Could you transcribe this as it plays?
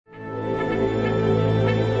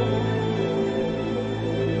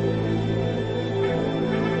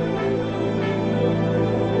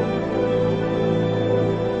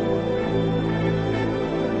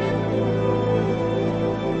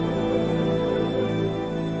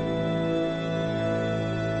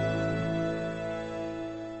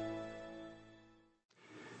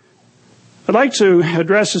I'd like to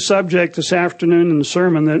address a subject this afternoon in the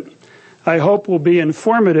sermon that I hope will be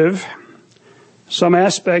informative. Some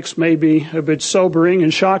aspects may be a bit sobering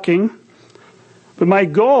and shocking, but my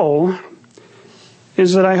goal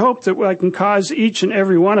is that I hope that I can cause each and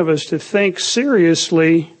every one of us to think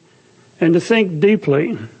seriously and to think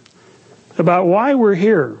deeply about why we're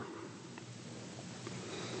here.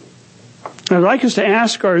 I'd like us to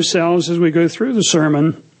ask ourselves as we go through the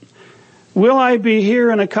sermon, will I be here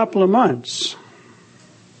in a couple of months?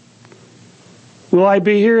 Will I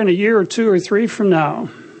be here in a year or two or three from now?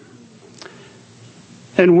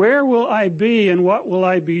 And where will I be and what will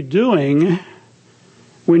I be doing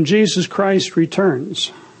when Jesus Christ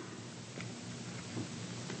returns?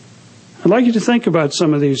 I'd like you to think about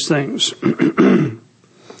some of these things. For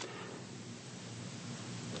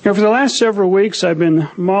the last several weeks, I've been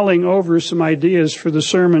mulling over some ideas for the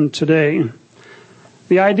sermon today.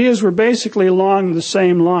 The ideas were basically along the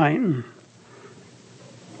same line.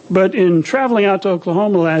 But in traveling out to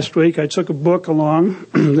Oklahoma last week, I took a book along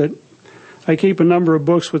that I keep a number of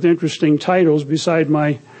books with interesting titles beside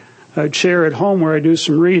my chair at home where I do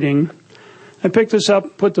some reading. I picked this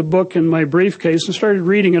up, put the book in my briefcase, and started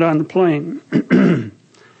reading it on the plane.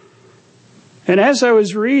 And as I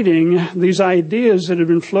was reading, these ideas that had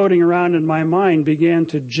been floating around in my mind began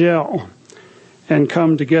to gel and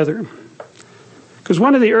come together. Because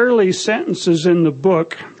one of the early sentences in the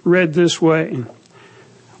book read this way: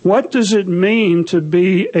 what does it mean to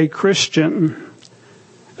be a Christian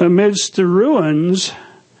amidst the ruins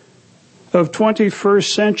of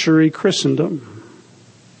 21st century Christendom?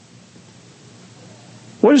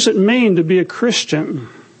 What does it mean to be a Christian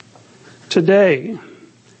today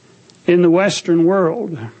in the Western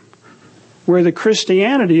world, where the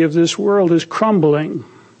Christianity of this world is crumbling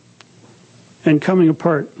and coming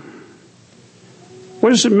apart? What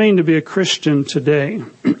does it mean to be a Christian today?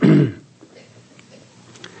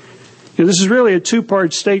 This is really a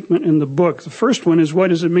two-part statement in the book. The first one is, what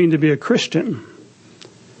does it mean to be a Christian?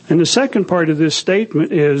 And the second part of this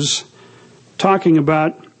statement is talking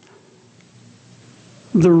about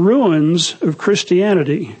the ruins of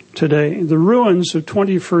Christianity today, the ruins of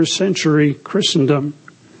 21st century Christendom.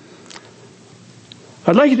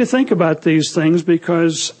 I'd like you to think about these things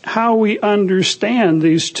because how we understand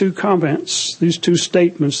these two comments, these two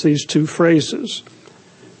statements, these two phrases.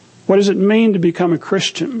 What does it mean to become a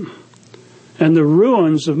Christian? And the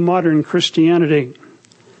ruins of modern Christianity.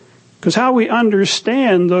 Because how we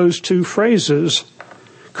understand those two phrases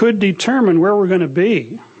could determine where we're going to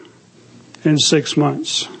be in 6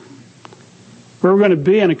 months, where we're going to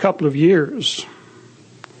be in a couple of years,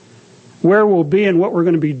 where we'll be and what we're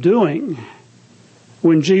going to be doing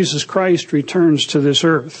when Jesus Christ returns to this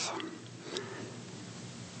earth.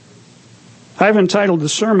 I've entitled the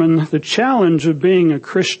sermon, The Challenge of Being a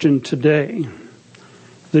Christian Today.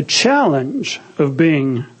 The challenge of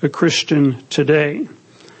being a Christian today.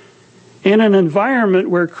 In an environment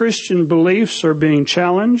where Christian beliefs are being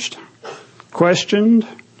challenged, questioned,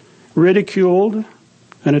 ridiculed,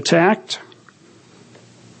 and attacked.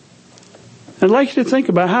 I'd like you to think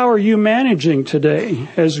about, how are you managing today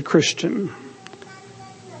as a Christian?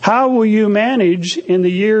 How will you manage in the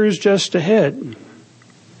years just ahead?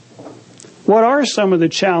 What are some of the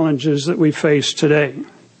challenges that we face today?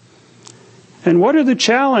 And what are the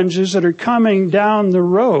challenges that are coming down the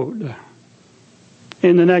road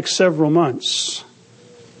in the next several months,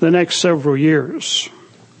 the next several years?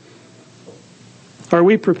 Are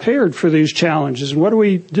we prepared for these challenges? And what are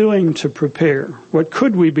we doing to prepare? What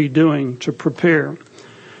could we be doing to prepare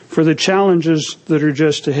for the challenges that are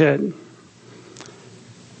just ahead?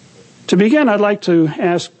 To begin, I'd like to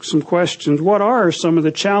ask some questions. What are some of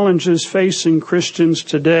the challenges facing Christians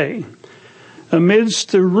today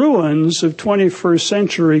amidst the ruins of 21st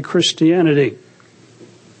century Christianity?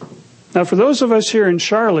 Now, for those of us here in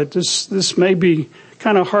Charlotte, this may be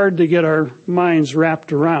kind of hard to get our minds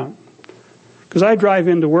wrapped around. Because I drive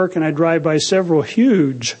into work and I drive by several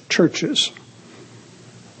huge churches.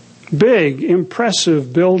 Big,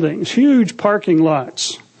 impressive buildings, huge parking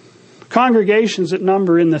lots, congregations that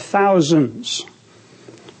number in the thousands.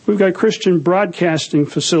 We've got Christian broadcasting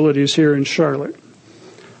facilities here in Charlotte.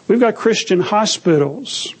 We've got Christian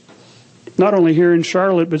hospitals, not only here in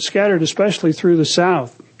Charlotte, but scattered especially through the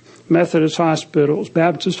South. Methodist hospitals,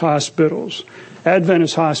 Baptist hospitals,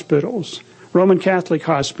 Adventist hospitals, Roman Catholic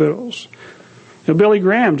hospitals. Billy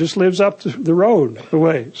Graham just lives up the road a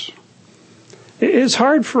ways. It's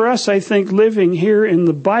hard for us, I think, living here in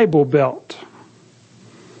the Bible Belt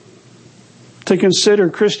to consider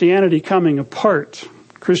Christianity coming apart,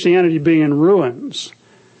 Christianity being in ruins,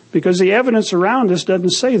 because the evidence around us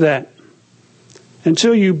doesn't say that.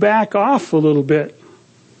 until you back off a little bit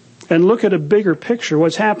and look at a bigger picture,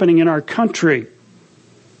 what's happening in our country,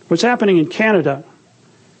 what's happening in Canada,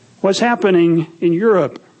 what's happening in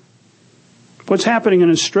Europe, what's happening in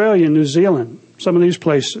Australia and New Zealand, some of these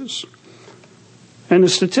places. And the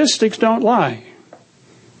statistics don't lie.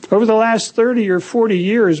 Over the last 30 or 40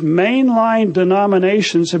 years, mainline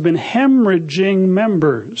denominations have been hemorrhaging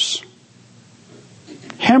members.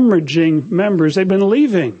 Hemorrhaging members. They've been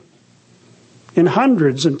leaving in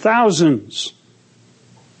hundreds and thousands.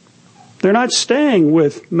 They're not staying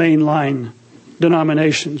with mainline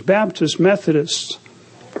denominations, Baptists, Methodists,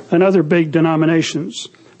 and other big denominations.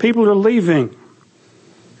 People are leaving.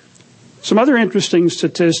 Some other interesting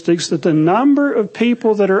statistics, that the number of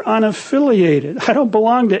people that are unaffiliated, I don't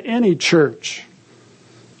belong to any church,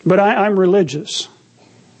 but I'm religious.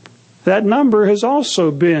 That number has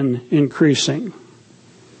also been increasing.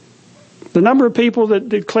 The number of people that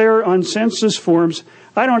declare on census forms,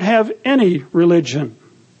 I don't have any religion.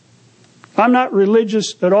 I'm not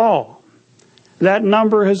religious at all. That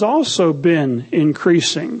number has also been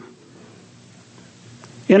increasing.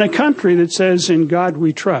 In a country that says, in God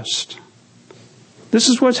we trust. This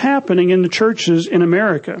is what's happening in the churches in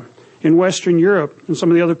America, in Western Europe, and some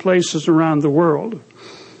of the other places around the world.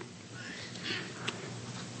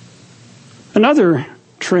 Another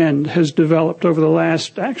trend has developed over the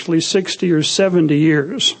last, actually 60 or 70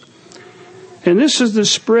 years. And this is the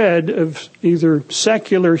spread of either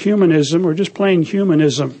secular humanism or just plain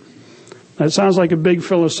humanism. That sounds like a big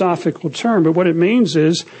philosophical term, but what it means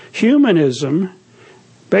is humanism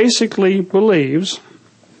basically believes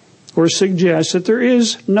or suggests that there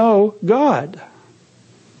is no God.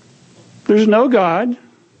 There's no God.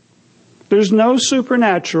 There's no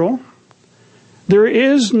supernatural. There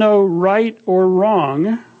is no right or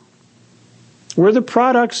wrong. We're the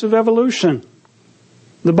products of evolution.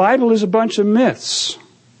 The Bible is a bunch of myths.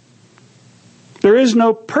 There is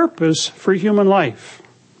no purpose for human life.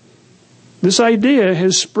 This idea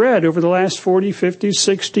has spread over the last 40, 50,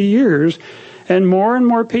 60 years, and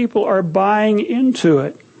more people are buying into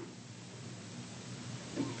it.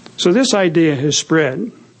 So this idea has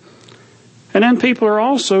spread. And then people are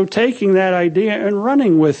also taking that idea and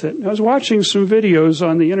running with it. I was watching some videos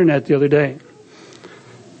on the internet the other day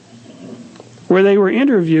where they were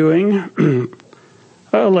interviewing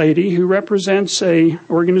a lady who represents an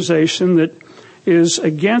organization that is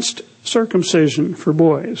against circumcision for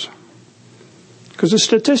boys. Because a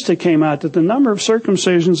statistic came out that the number of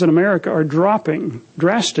circumcisions in America are dropping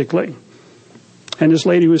drastically. And this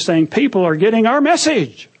lady was saying, people are getting our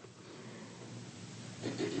message.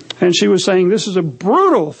 And she was saying, this is a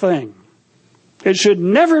brutal thing. It should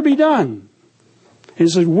never be done. He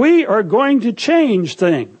said, we are going to change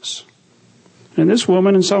things. And this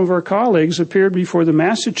woman and some of our colleagues appeared before the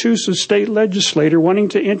Massachusetts state legislature wanting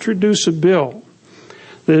to introduce a bill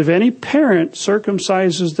that if any parent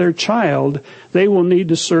circumcises their child, they will need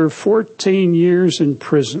to serve 14 years in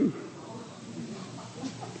prison.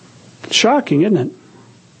 Shocking, isn't it?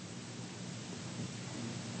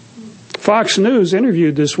 Fox News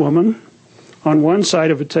interviewed this woman on one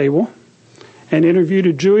side of a table and interviewed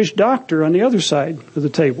a Jewish doctor on the other side of the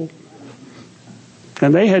table.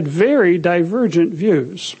 And they had very divergent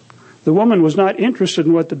views. The woman was not interested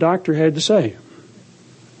in what the doctor had to say,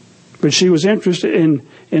 but she was interested in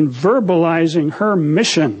verbalizing her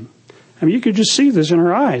mission. I mean, you could just see this in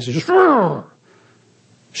her eyes. Just,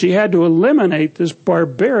 she had to eliminate this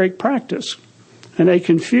barbaric practice. And they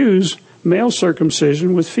confuse male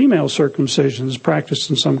circumcision with female circumcision as practiced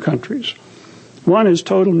in some countries. One is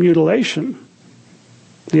total mutilation.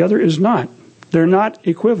 The other is not. They're not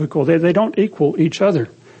equivocal. They don't equal each other.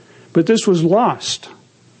 But this was lost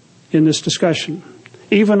in this discussion,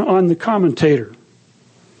 even on the commentator.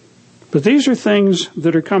 But these are things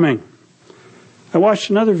that are coming. I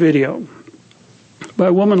watched another video by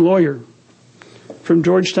a woman lawyer from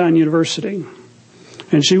Georgetown University.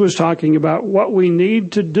 And she was talking about what we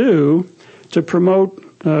need to do to promote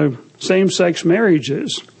same-sex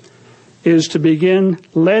marriages is to begin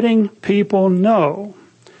letting people know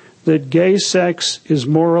that gay sex is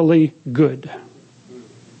morally good.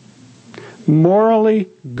 Morally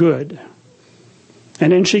good.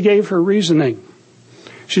 And then she gave her reasoning.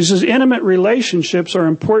 She says, intimate relationships are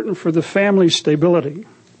important for the family stability.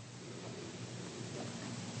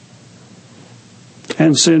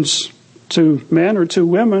 And since two men or two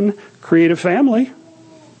women create a family,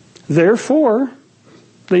 therefore,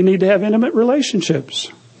 they need to have intimate relationships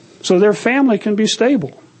so their family can be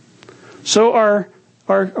stable. So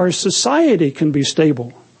our society can be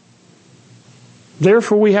stable.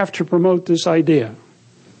 Therefore, we have to promote this idea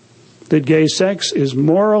that gay sex is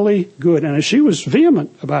morally good. And she was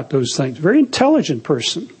vehement about those things, very intelligent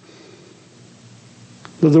person.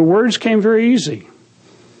 The words came very easy.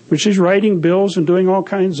 But she's writing bills and doing all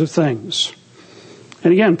kinds of things.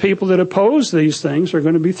 And again, people that oppose these things are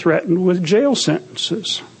going to be threatened with jail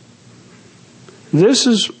sentences. This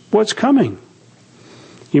is what's coming.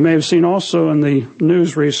 You may have seen also in the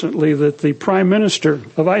news recently that the Prime Minister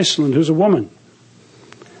of Iceland, who's a woman,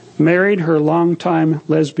 married her longtime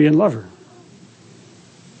lesbian lover.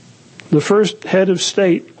 The first head of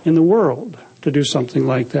state in the world to do something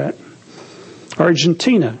like that.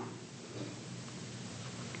 Argentina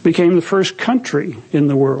became the first country in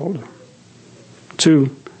the world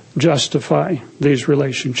to justify these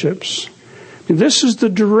relationships. This is the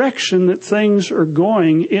direction that things are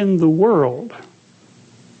going in the world.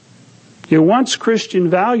 Once Christian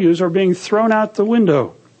values are being thrown out the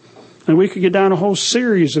window. And we could get down a whole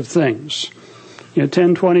series of things.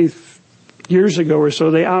 10, 20 years ago or so,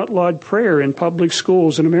 they outlawed prayer in public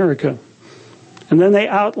schools in America. And then they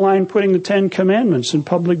outlined putting the 10 Commandments in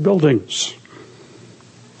public buildings.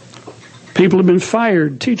 People have been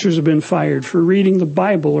fired, teachers have been fired for reading the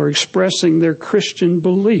Bible or expressing their Christian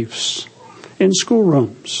beliefs in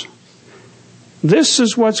schoolrooms. This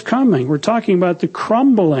is what's coming. We're talking about the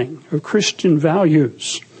crumbling of Christian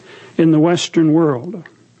values in the Western world.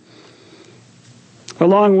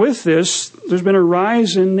 Along with this, there's been a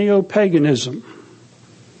rise in neo-paganism,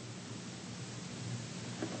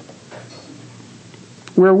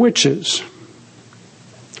 where witches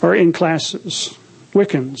are in classes,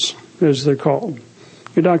 Wiccans, as they're called.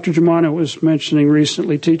 Dr. Germano was mentioning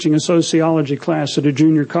recently teaching a sociology class at a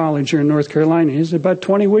junior college here in North Carolina. He said, about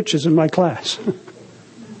 20 witches in my class.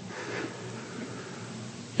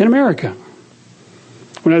 In America.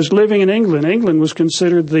 When I was living in England, England was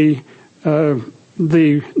considered the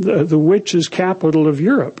witches' capital of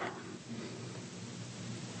Europe.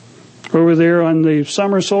 Over there on the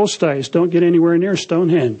summer solstice, don't get anywhere near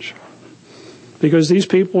Stonehenge. Because these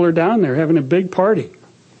people are down there having a big party.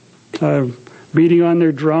 Beating on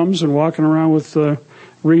their drums and walking around with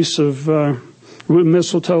wreaths of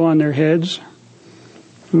mistletoe on their heads.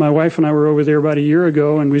 My wife and I were over there about a year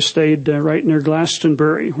ago, and we stayed right near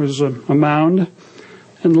Glastonbury. It was a mound.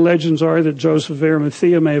 And the legends are that Joseph of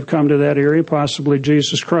Arimathea may have come to that area, possibly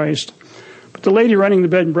Jesus Christ. But the lady running the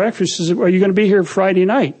bed and breakfast says, are you going to be here Friday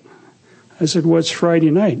night? I said, what's Friday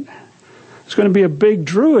night? It's going to be a big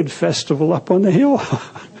Druid festival up on the hill.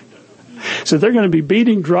 So they're going to be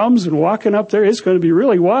beating drums and walking up there. It's going to be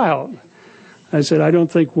really wild. I said, I don't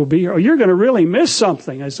think we'll be here. Oh, you're going to really miss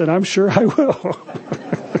something. I said, I'm sure I will.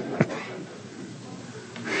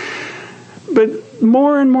 But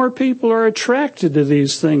more and more people are attracted to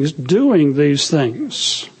these things, doing these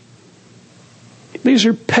things. These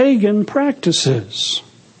are pagan practices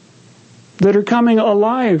that are coming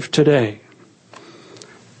alive today.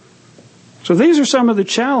 So these are some of the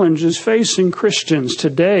challenges facing Christians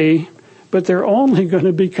today, but they're only going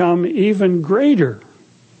to become even greater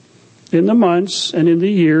in the months and in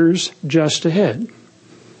the years just ahead.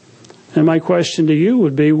 And my question to you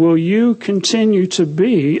would be, will you continue to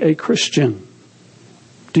be a Christian?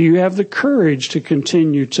 Do you have the courage to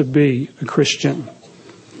continue to be a Christian?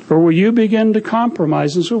 Or will you begin to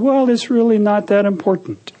compromise and say, well, it's really not that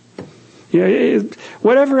important.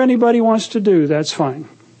 Whatever anybody wants to do, that's fine.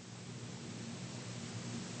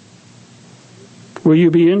 Will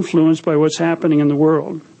you be influenced by what's happening in the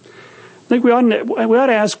world? I think we ought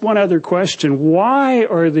to ask one other question. Why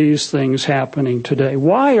are these things happening today?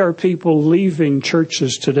 Why are people leaving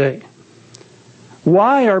churches today?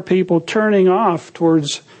 Why are people turning off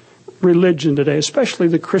towards religion today, especially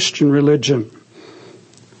the Christian religion?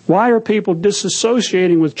 Why are people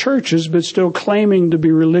disassociating with churches but still claiming to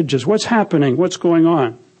be religious? What's happening? What's going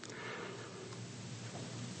on?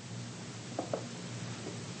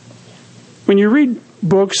 When you read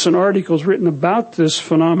books and articles written about this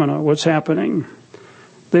phenomena, what's happening,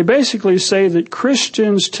 they basically say that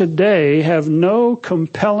Christians today have no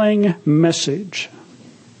compelling message.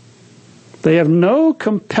 They have no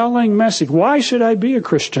compelling message. Why should I be a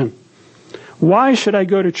Christian? Why should I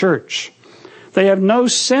go to church? They have no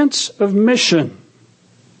sense of mission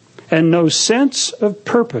and no sense of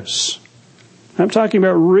purpose. I'm talking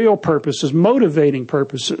about real purposes, motivating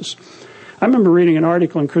purposes. I remember reading an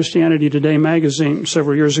article in Christianity Today magazine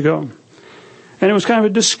several years ago. And it was kind of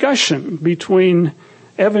a discussion between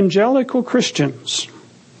evangelical Christians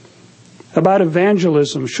about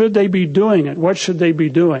evangelism. Should they be doing it? What should they be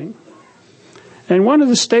doing? And one of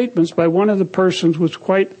the statements by one of the persons was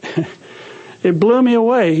quite, it blew me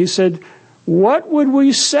away. He said, what would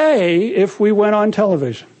we say if we went on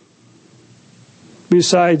television?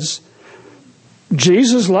 Besides,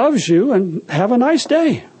 Jesus loves you, and have a nice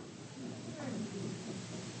day.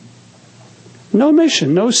 No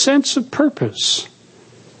mission, no sense of purpose.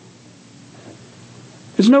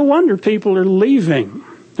 It's no wonder people are leaving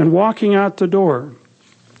and walking out the door.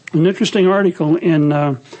 An interesting article in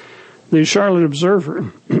the Charlotte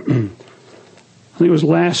Observer, I think it was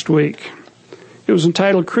last week. It was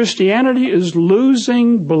entitled, "Christianity is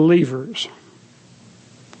Losing Believers."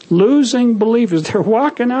 Losing believers. They're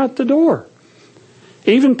walking out the door.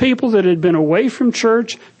 Even people that had been away from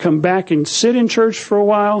church come back and sit in church for a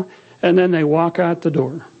while, and then they walk out the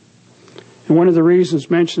door. And one of the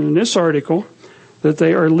reasons mentioned in this article that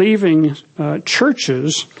they are leaving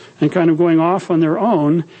churches and kind of going off on their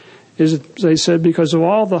own is, they said, because of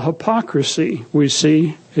all the hypocrisy we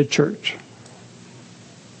see at church.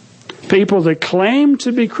 People that claim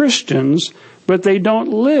to be Christians, but they don't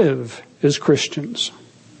live as Christians.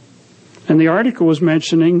 And the article was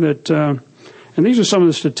mentioning that, and these are some of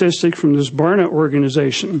the statistics from this Barna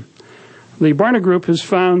organization. The Barna Group has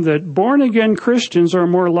found that born-again Christians are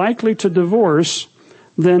more likely to divorce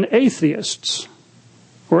than atheists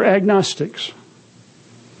or agnostics.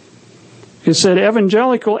 It said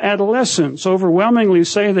evangelical adolescents overwhelmingly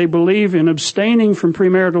say they believe in abstaining from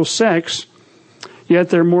premarital sex, yet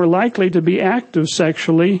they're more likely to be active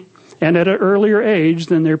sexually and at an earlier age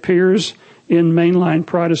than their peers in mainline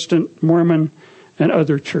Protestant, Mormon, and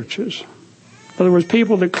other churches. In other words,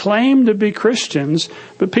 people that claim to be Christians,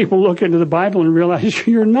 but people look into the Bible and realize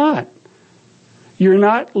you're not. You're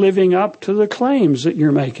not living up to the claims that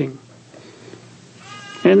you're making.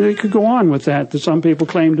 And they could go on with that some people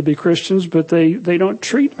claim to be Christians, but they don't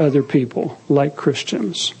treat other people like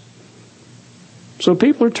Christians. So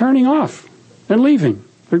people are turning off and leaving.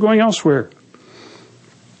 They're going elsewhere.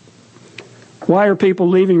 Why are people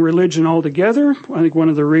leaving religion altogether? I think one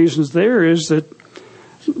of the reasons there is that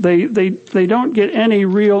they don't get any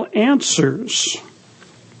real answers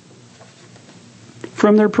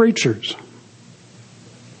from their preachers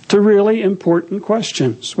to really important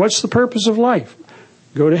questions. What's the purpose of life?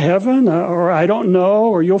 Go to heaven? Or I don't know,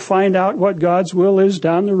 or you'll find out what God's will is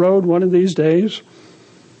down the road one of these days.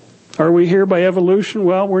 Are we here by evolution?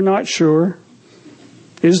 Well, we're not sure.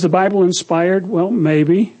 Is the Bible inspired? Well,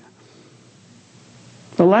 maybe.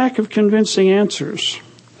 The lack of convincing answers.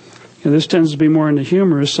 And this tends to be more on the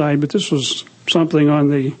humorous side, but this was something on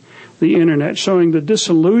the internet showing the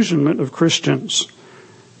disillusionment of Christians.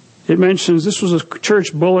 It mentions, this was a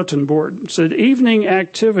church bulletin board. It said, evening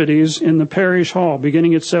activities in the parish hall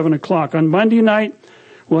beginning at 7 o'clock. On Monday night,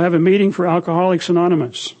 we'll have a meeting for Alcoholics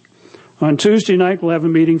Anonymous. On Tuesday night, we'll have a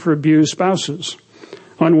meeting for abused spouses.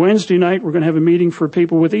 On Wednesday night, we're going to have a meeting for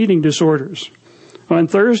people with eating disorders. On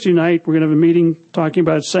Thursday night, we're going to have a meeting talking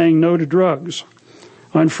about saying no to drugs.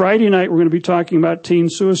 On Friday night, we're going to be talking about Teen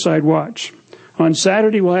Suicide Watch. On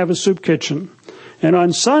Saturday, we'll have a soup kitchen. And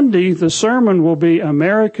on Sunday, the sermon will be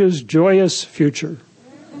America's Joyous Future.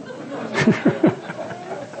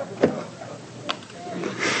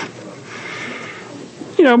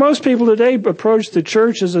 You know, most people today approach the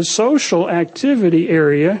church as a social activity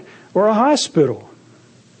area or a hospital.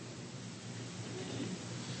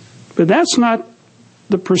 But that's not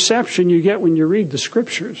the perception you get when you read the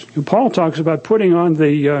Scriptures. And Paul talks about putting on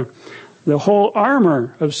the whole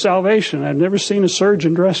armor of salvation. I've never seen a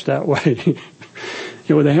surgeon dressed that way.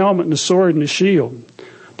 With a helmet and a sword and a shield.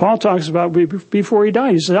 Paul talks about before he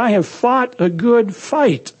died. He said, I have fought a good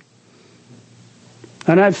fight.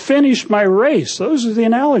 And I've finished my race. Those are the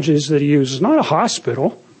analogies that he uses. Not a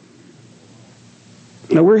hospital.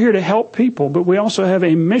 Now, we're here to help people, but we also have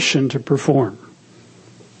a mission to perform.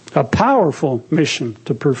 A powerful mission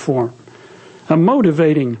to perform. A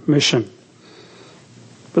motivating mission.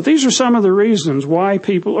 But these are some of the reasons why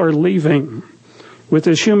people are leaving with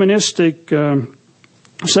this humanistic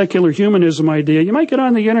secular humanism idea. You might get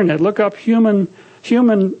on the internet, look up the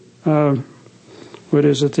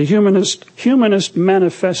Humanist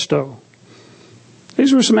Manifesto.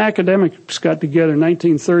 These were some academics got together in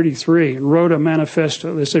 1933 and wrote a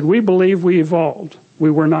manifesto. They said, we believe we evolved.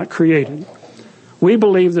 We were not created. We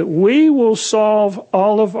believe that we will solve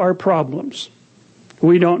all of our problems.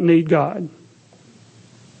 We don't need God.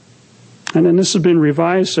 And then this has been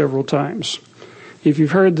revised several times. If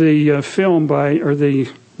you've heard the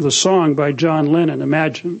the song by John Lennon,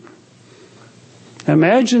 Imagine.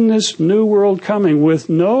 Imagine this new world coming with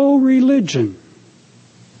no religion.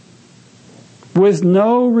 With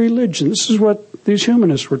no religion. This is what these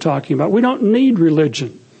humanists were talking about. We don't need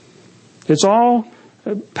religion. It's all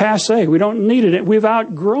passé. We don't need it. We've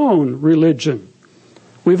outgrown religion.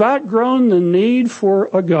 We've outgrown the need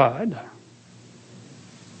for a God.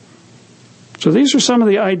 So these are some of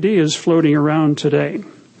the ideas floating around today.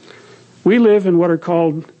 We live in what are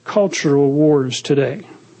called cultural wars today,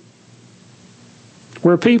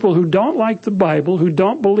 where people who don't like the Bible, who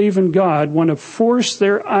don't believe in God, want to force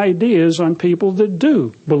their ideas on people that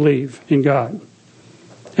do believe in God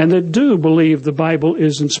and that do believe the Bible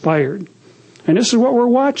is inspired. And this is what we're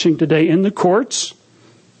watching today in the courts.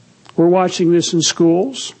 We're watching this in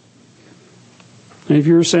schools. And if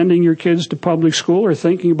you're sending your kids to public school or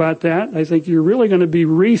thinking about that, I think you're really going to be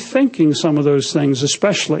rethinking some of those things,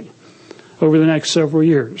 especially over the next several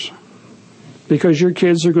years. Because your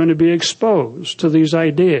kids are going to be exposed to these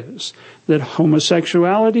ideas that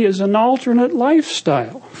homosexuality is an alternate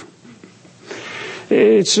lifestyle.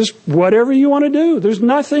 It's just whatever you want to do. There's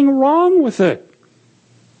nothing wrong with it.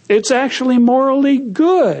 It's actually morally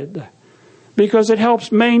good because it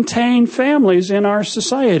helps maintain families in our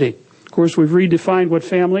society. Of course, we've redefined what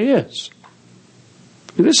family is.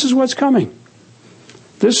 This is what's coming.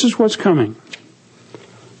 This is what's coming.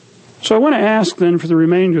 So I want to ask then for the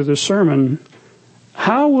remainder of the sermon,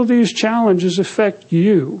 how will these challenges affect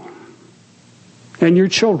you and your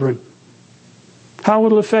children? How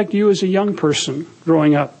will it affect you as a young person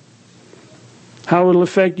growing up? How will it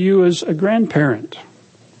affect you as a grandparent?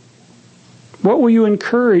 What will you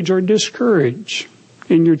encourage or discourage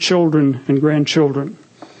in your children and grandchildren?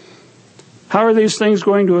 How are these things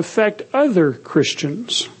going to affect other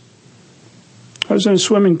Christians? I was in a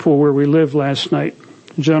swimming pool where we lived last night.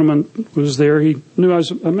 A gentleman was there. He knew I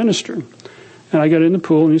was a minister. And I got in the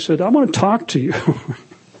pool and he said, I want to talk to you.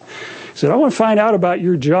 He said, I want to find out about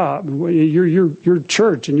your job, your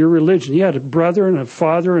church and your religion. He had a brother and a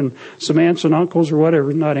father and some aunts and uncles or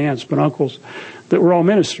whatever, not aunts, but uncles, that were all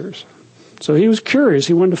ministers. So he was curious.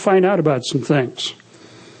 He wanted to find out about some things.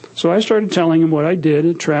 So I started telling him what I did.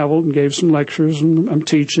 I traveled and gave some lectures, and I'm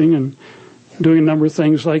teaching and doing a number of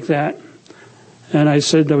things like that. And I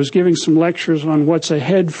said I was giving some lectures on what's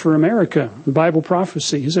ahead for America, Bible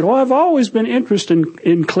prophecy. He said, well, I've always been interested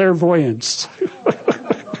in clairvoyance. He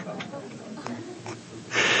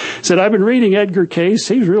said, I've been reading Edgar Cayce.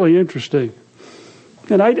 He's really interesting.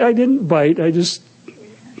 And I didn't bite. I just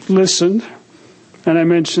listened. And I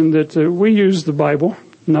mentioned that we use the Bible,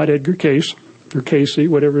 not Edgar Cayce, or Casey,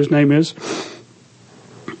 whatever his name is.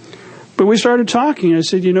 But we started talking. I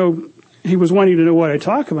said, he was wanting to know what I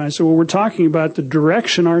talk about. I said, well, we're talking about the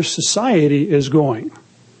direction our society is going.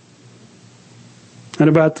 And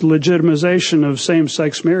about the legitimization of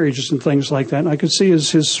same-sex marriages and things like that. And I could see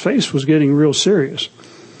his face was getting real serious.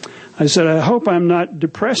 I said, I hope I'm not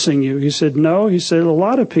depressing you. He said, no. He said, a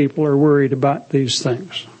lot of people are worried about these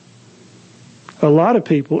things. A lot of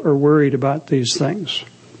people are worried about these things.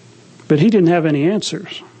 But he didn't have any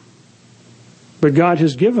answers. But God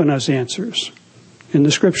has given us answers in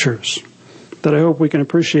the Scriptures that I hope we can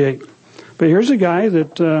appreciate. But here's a guy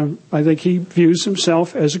that I think he views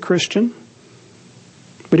himself as a Christian.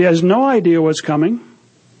 But he has no idea what's coming.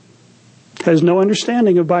 Has no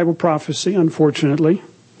understanding of Bible prophecy, unfortunately.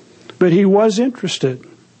 But he was interested.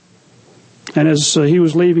 And as he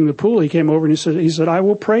was leaving the pool, he came over and he said, I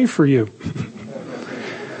will pray for you.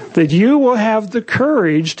 That you will have the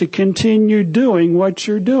courage to continue doing what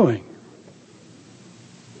you're doing.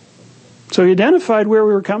 So he identified where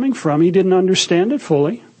we were coming from. He didn't understand it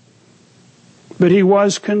fully. But he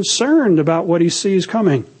was concerned about what he sees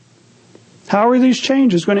coming. How are these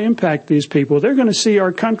changes going to impact these people? They're going to see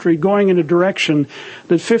our country going in a direction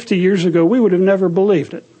that 50 years ago we would have never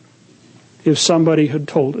believed it if somebody had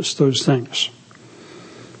told us those things.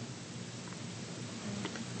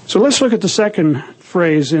 So let's look at the second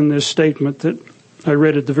phrase in this statement that I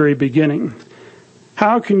read at the very beginning.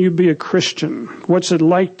 How can you be a Christian? What's it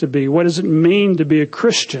like to be? What does it mean to be a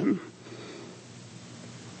Christian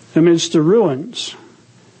amidst the ruins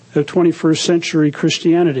of 21st century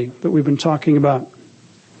Christianity that we've been talking about?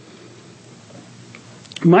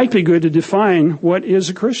 It might be good to define what is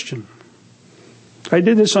a Christian. I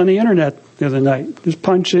did this on the internet the other night. Just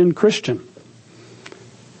punch in Christian.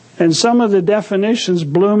 And some of the definitions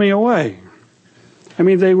blew me away. I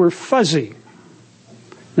mean, they were fuzzy.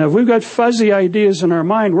 Now, if we've got fuzzy ideas in our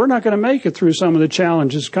mind, we're not going to make it through some of the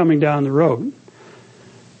challenges coming down the road.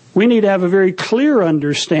 We need to have a very clear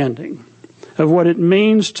understanding of what it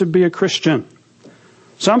means to be a Christian.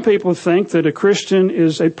 Some people think that a Christian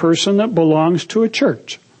is a person that belongs to a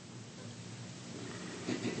church.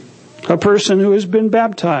 A person who has been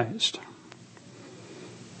baptized.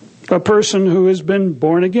 A person who has been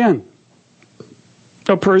born again.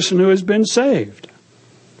 A person who has been saved.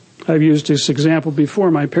 I've used this example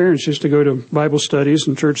before. My parents used to go to Bible studies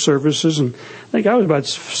and church services, and I think I was about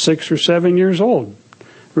 6 or 7 years old.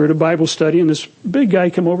 We were at a Bible study, and this big guy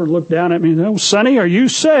came over and looked down at me and said, "Oh, Sonny, are you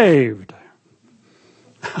saved?"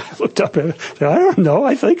 I looked up at him and said, "I don't know,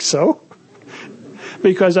 I think so."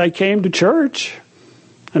 Because I came to church,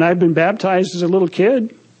 and I'd been baptized as a little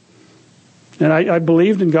kid, and I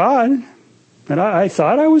believed in God, and I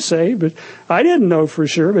thought I was saved, but I didn't know for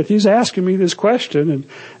sure. But he's asking me this question, and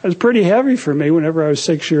it was pretty heavy for me whenever I was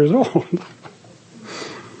 6 years old.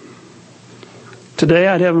 Today,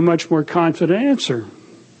 I'd have a much more confident answer.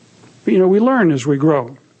 But, we learn as we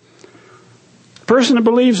grow. A person that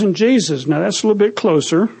believes in Jesus, now that's a little bit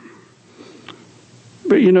closer.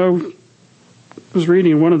 But, I was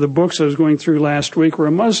reading one of the books I was going through last week where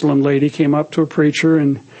a Muslim lady came up to a preacher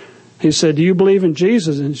and he said, "Do you believe in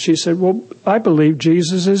Jesus?" And she said, "Well, I believe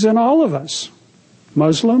Jesus is in all of us,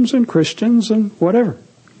 Muslims and Christians and whatever."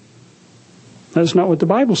 That's not what the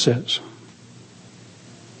Bible says.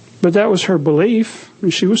 But that was her belief,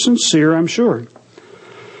 and she was sincere, I'm sure.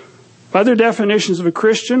 Other definitions of a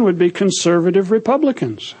Christian would be conservative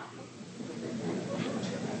Republicans.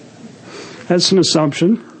 That's an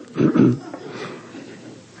assumption.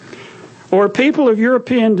 Or people of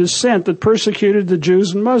European descent that persecuted the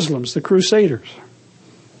Jews and Muslims, the Crusaders.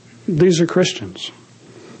 These are Christians.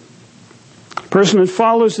 A person that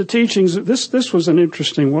follows the teachings, this was an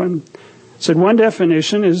interesting one. It said one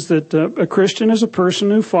definition is that a Christian is a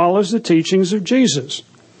person who follows the teachings of Jesus.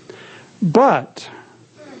 But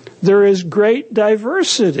there is great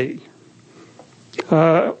diversity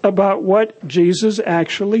about what Jesus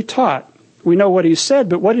actually taught. We know what he said,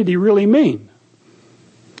 but what did he really mean?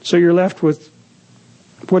 So you're left with,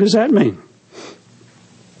 what does that mean?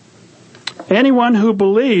 Anyone who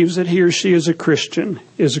believes that he or she is a Christian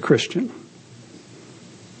is a Christian.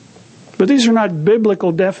 But these are not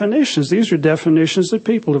biblical definitions. These are definitions that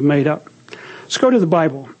people have made up. Let's go to the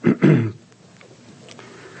Bible. Let's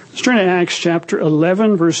turn to Acts chapter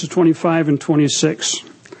 11, verses 25 and 26.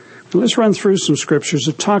 Let's run through some scriptures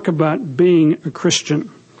that talk about being a Christian.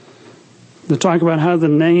 That talk about how the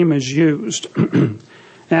name is used.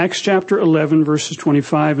 Acts chapter 11, verses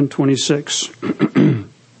 25 and 26.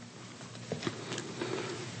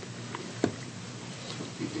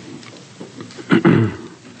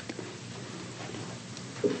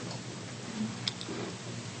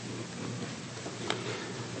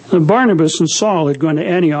 Barnabas and Saul had gone to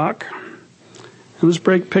Antioch. And let's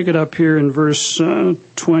pick it up here in verse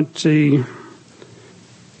 20.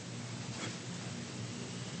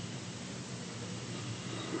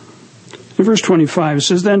 In verse 25, it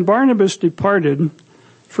says, "Then Barnabas departed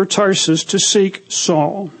for Tarsus to seek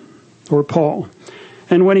Saul," or Paul.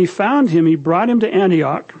 "And when he found him, he brought him to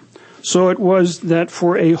Antioch. So it was that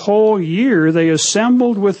for a whole year they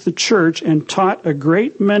assembled with the church and taught a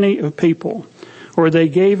great many of people, or they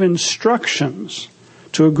gave instructions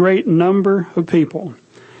to a great number of people.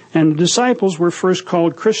 And the disciples were first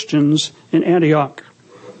called Christians in Antioch."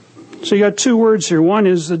 So you got two words here. One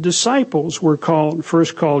is the disciples were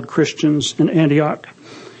first called Christians in Antioch.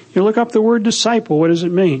 You look up the word disciple, what does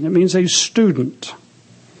it mean? It means a student.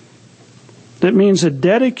 That means a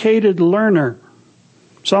dedicated learner.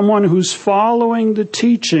 Someone who's following the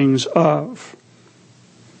teachings of,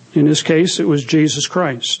 in this case, it was Jesus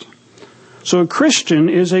Christ. So a Christian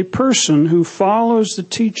is a person who follows the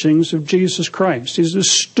teachings of Jesus Christ. He's a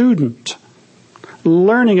student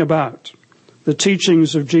learning about the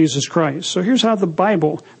teachings of Jesus Christ. So here's how the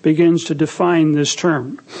Bible begins to define this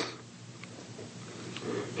term.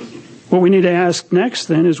 What we need to ask next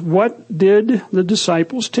then is, what did the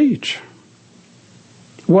disciples teach?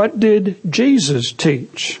 What did Jesus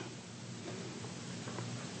teach?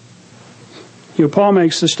 Paul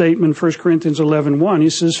makes the statement in 1 Corinthians 11:1. He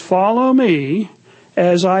says, "Follow me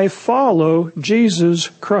as I follow Jesus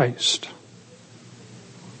Christ."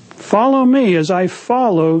 Follow me as I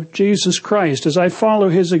follow Jesus Christ, as I follow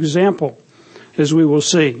his example, as we will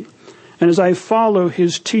see, and as I follow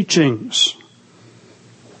his teachings.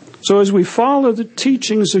 So as we follow the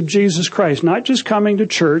teachings of Jesus Christ, not just coming to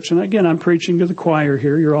church, and again, I'm preaching to the choir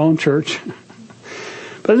here, you're all in church.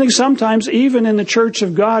 But I think sometimes even in the church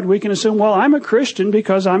of God, we can assume, well, I'm a Christian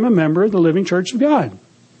because I'm a member of the living church of God.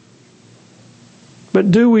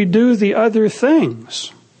 But do we do the other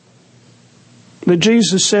things that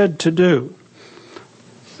Jesus said to do?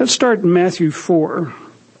 Let's start in Matthew 4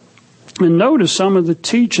 and notice some of the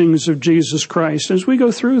teachings of Jesus Christ. As we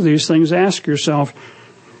go through these things, ask yourself,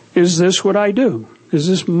 is this what I do? Is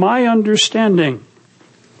this my understanding?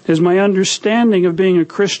 Is my understanding of being a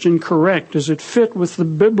Christian correct? Does it fit with the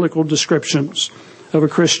biblical descriptions of a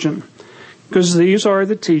Christian? Because these are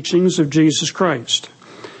the teachings of Jesus Christ.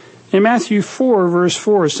 In Matthew 4, verse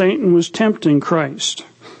 4, Satan was tempting Christ.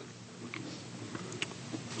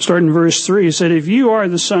 Starting in verse 3, he said, if you are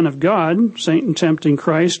the Son of God, Satan tempting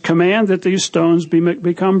Christ, command that these stones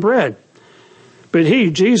become bread. But he,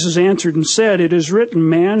 Jesus, answered and said, it is written,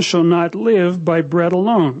 man shall not live by bread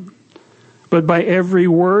alone, but by every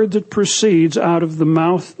word that proceeds out of the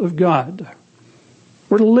mouth of God.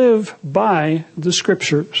 We're to live by the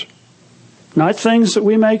Scriptures. Not things that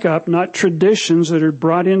we make up, not traditions that are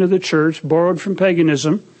brought into the church, borrowed from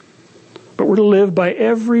paganism, but we're to live by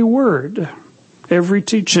every word, every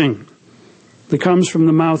teaching that comes from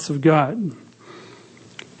the mouth of God.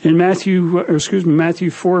 In Matthew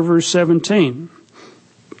 4, verse 17,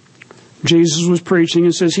 Jesus was preaching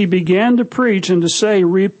and says, he began to preach and to say,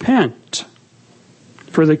 repent,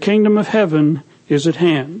 for the kingdom of heaven is at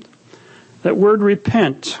hand. That word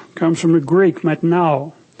repent comes from the Greek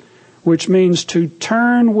metnao, which means to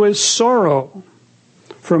turn with sorrow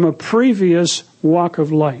from a previous walk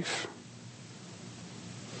of life.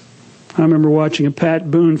 I remember watching a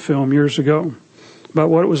Pat Boone film years ago about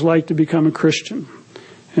what it was like to become a Christian.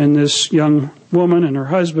 And this young woman and her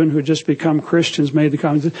husband who had just become Christians made the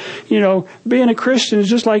comment, being a Christian is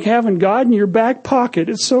just like having God in your back pocket.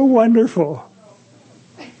 It's so wonderful.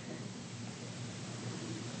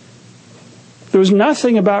 There was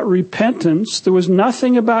nothing about repentance. There was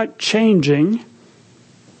nothing about changing. There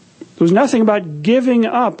was nothing about giving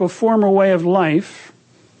up a former way of life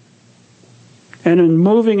and in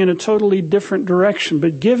moving in a totally different direction,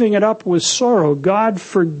 but giving it up with sorrow. God,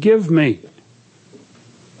 forgive me.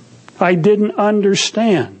 I didn't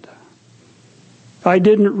understand. I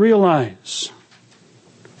didn't realize.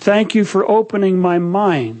 Thank you for opening my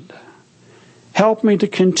mind. Help me to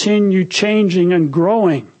continue changing and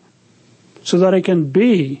growing so that I can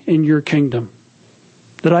be in your kingdom,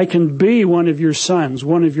 that I can be one of your sons,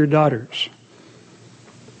 one of your daughters.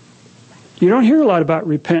 You don't hear a lot about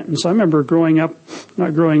repentance. I remember when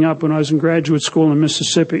I was in graduate school in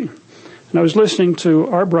Mississippi. And I was listening to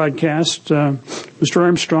our broadcast, Mr.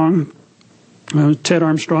 Armstrong, Ted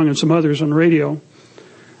Armstrong, and some others on radio.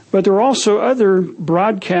 But there were also other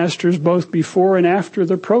broadcasters both before and after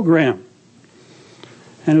the program.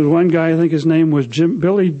 And there was one guy, I think his name was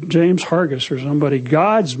Billy James Hargis or somebody,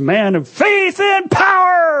 God's man of faith and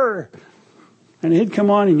power! And he'd come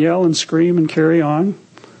on and yell and scream and carry on.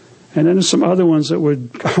 And then there's some other ones that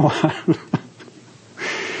would go on.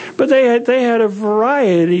 But they had a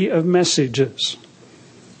variety of messages.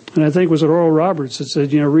 And I think it was Oral Roberts that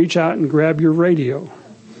said, reach out and grab your radio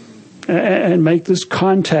and make this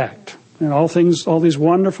contact. And all these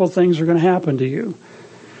wonderful things are going to happen to you.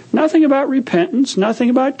 Nothing about repentance, nothing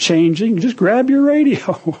about changing. Just grab your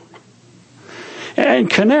radio and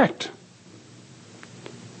connect.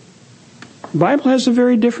 The Bible has a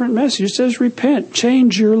very different message. It says repent,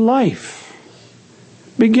 change your life.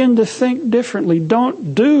 Begin to think differently.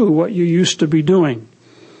 Don't do what you used to be doing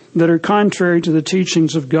that are contrary to the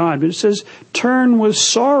teachings of God. But it says turn with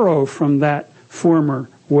sorrow from that former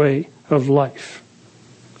way of life.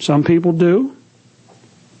 Some people do.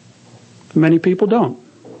 Many people don't.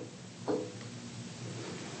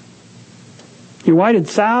 Why did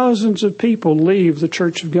thousands of people leave the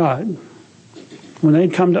Church of God when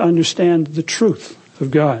they'd come to understand the truth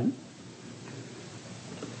of God?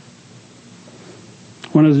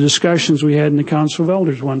 One of the discussions we had in the Council of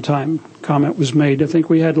Elders one time, comment was made. I think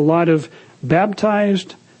we had a lot of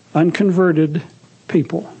baptized, unconverted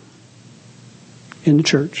people in the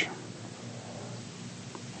church.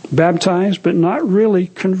 Baptized, but not really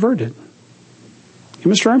converted.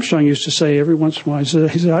 And Mr. Armstrong used to say every once in a while, he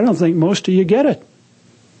said, I don't think most of you get it.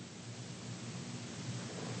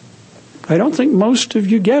 I don't think most of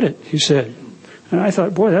you get it, he said. And I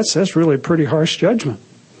thought, boy, that's really a pretty harsh judgment.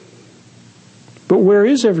 But where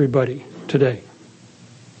is everybody today?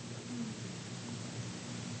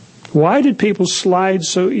 Why did people slide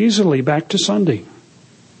so easily back to Sunday?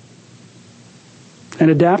 And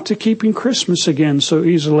adapt to keeping Christmas again so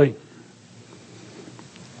easily?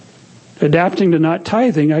 Adapting to not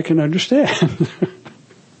tithing, I can understand.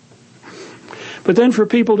 But then for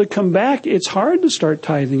people to come back, it's hard to start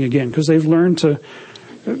tithing again because they've learned to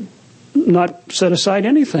not set aside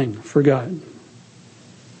anything for God.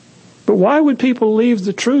 But why would people leave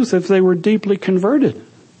the truth if they were deeply converted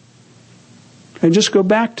and just go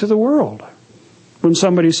back to the world? When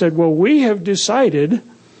somebody said, well, we have decided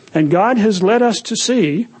and God has led us to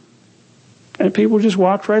see, and people just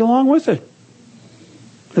walked right along with it.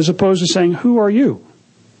 As opposed to saying, who are you?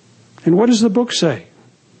 And what does the book say?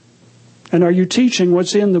 And are you teaching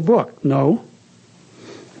what's in the book? No.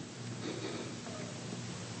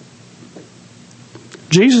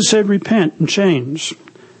 Jesus said, repent and change.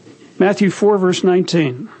 Matthew 4, verse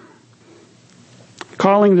 19.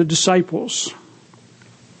 Calling the disciples.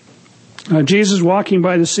 Jesus, walking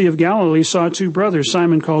by the Sea of Galilee, saw two brothers,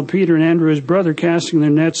 Simon called Peter and Andrew his brother, casting their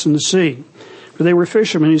nets in the sea. For they were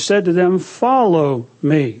fishermen. He said to them, "Follow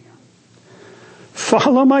me.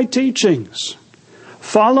 Follow my teachings.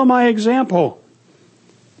 Follow my example.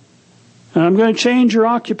 And I'm going to change your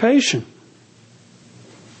occupation.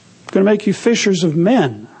 I'm going to make you fishers of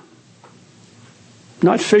men.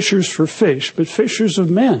 Not fishers for fish, but fishers of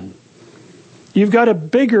men. You've got a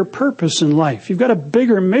bigger purpose in life. You've got a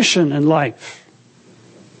bigger mission in life.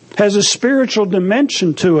 It has a spiritual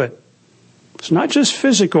dimension to it. It's not just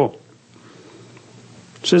physical."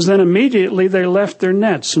 It says, then immediately they left their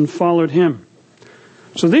nets and followed him.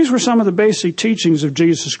 So these were some of the basic teachings of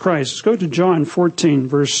Jesus Christ. Let's go to John 14,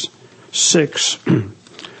 verse 6.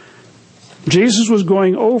 Jesus was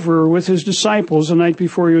going over with his disciples the night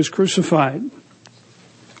before he was crucified.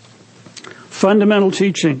 Fundamental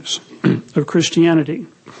teachings of Christianity.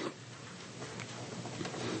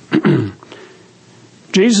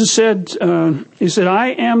 Jesus said, he said, "I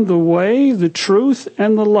am the way, the truth,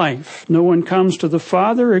 and the life. No one comes to the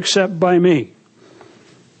Father except by me."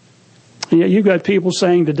 And yet you've got people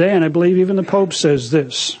saying today, and I believe even the Pope says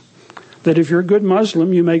this, that if you're a good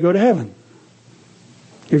Muslim, you may go to heaven.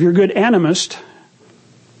 If you're a good animist,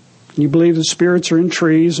 you believe the spirits are in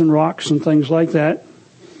trees and rocks and things like that,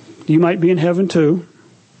 you might be in heaven too.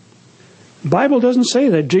 The Bible doesn't say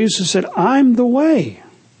that. Jesus said, "I'm the way.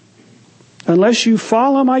 Unless you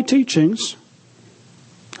follow my teachings,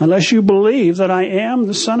 unless you believe that I am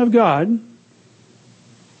the Son of God,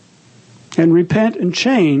 and repent and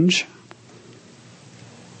change,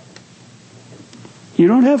 you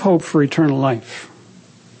don't have hope for eternal life."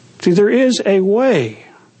 See, there is a way,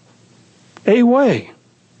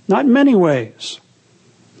 not many ways.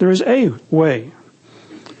 There is a way.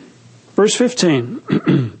 Verse 15,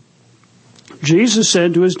 Jesus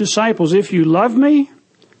said to his disciples, "If you love me,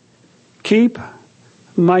 keep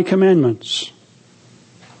my commandments."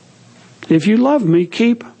 If you love me,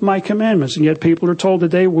 keep my commandments. And yet people are told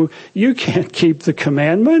today, well, you can't keep the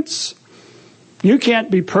commandments. You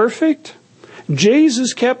can't be perfect.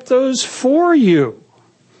 Jesus kept those for you.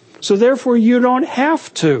 So therefore you don't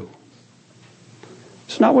have to.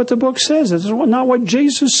 It's not what the book says. It's not what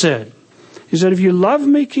Jesus said. He said, "If you love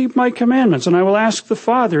me, keep my commandments. And I will ask the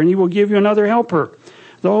Father, and he will give you another helper."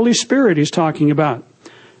 The Holy Spirit he's talking about.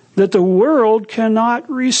 That the world cannot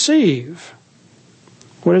receive.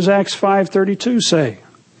 What does Acts 5:32 say?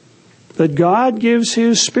 That God gives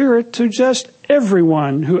his Spirit to just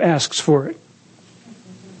everyone who asks for it.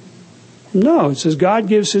 No, it says God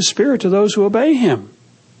gives his Spirit to those who obey him.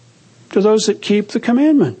 To those that keep the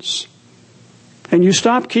commandments. And you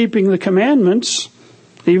stop keeping the commandments,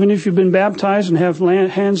 even if you've been baptized and have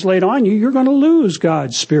hands laid on you, you're going to lose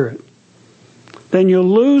God's Spirit. Then you'll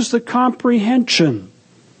lose the comprehension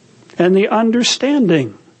and the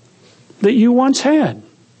understanding that you once had.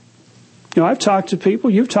 You know, I've talked to people,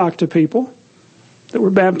 you've talked to people that were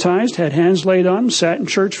baptized, had hands laid on them, sat in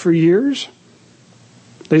church for years.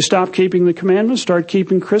 They stop keeping the commandments, start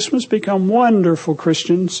keeping Christmas, become wonderful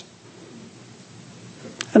Christians.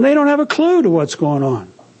 And they don't have a clue to what's going on.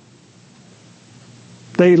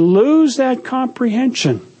 They lose that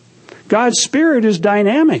comprehension. God's Spirit is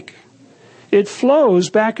dynamic. It flows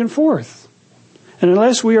back and forth. And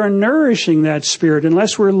unless we are nourishing that Spirit,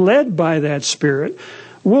 unless we're led by that Spirit,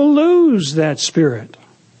 we'll lose that Spirit.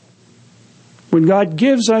 When God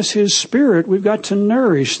gives us his Spirit, we've got to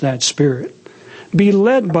nourish that Spirit. Be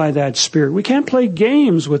led by that Spirit. We can't play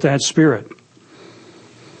games with that Spirit.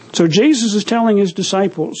 So Jesus is telling his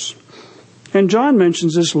disciples, and John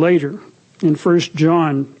mentions this later in 1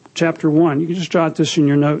 John chapter 1. You can just jot this in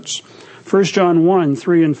your notes. 1 John 1,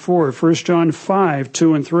 3 and 4. 1 John 5,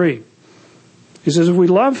 2 and 3. He says, if we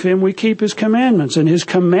love him, we keep his commandments. And his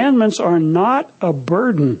commandments are not a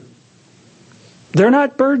burden. They're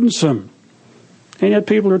not burdensome. And yet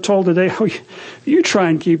people are told today, oh, you try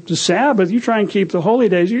and keep the Sabbath, you try and keep the holy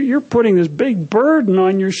days, you're putting this big burden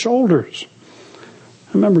on your shoulders.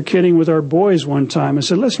 I remember kidding with our boys one time. I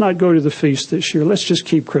said, let's not go to the feast this year. Let's just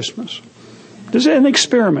keep Christmas. This is an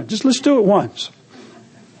experiment. Just let's do it once.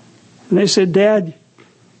 And they said, Dad,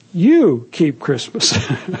 you keep Christmas.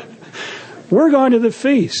 We're going to the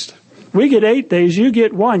feast. We get 8 days, you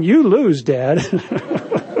get 1. You lose, Dad.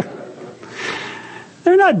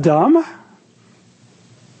 They're not dumb.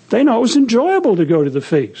 They know it was enjoyable to go to the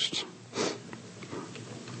feast.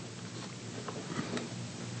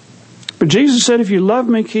 But Jesus said, if you love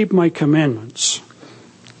me, keep my commandments.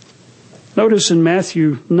 Notice in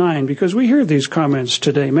Matthew 9, because we hear these comments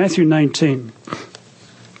today, Matthew 19,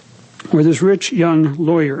 where this rich young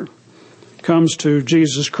lawyer comes to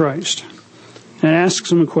Jesus Christ. and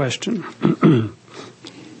asks him a question.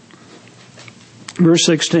 Verse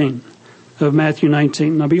 16 of Matthew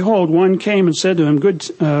 19. Now behold, one came and said to him, Good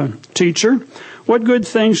teacher, what good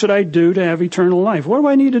thing should I do to have eternal life? What do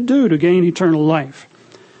I need to do to gain eternal life?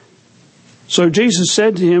 So Jesus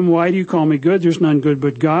said to him, Why do you call me good? There's none good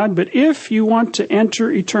but God. But if you want to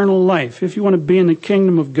enter eternal life, if you want to be in the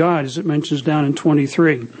kingdom of God, as it mentions down in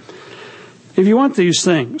 23, if you want these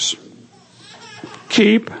things,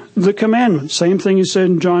 keep the commandments. Same thing he said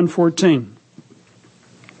in John 14.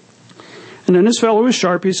 And then this fellow was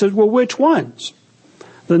sharp. He said, well, which ones?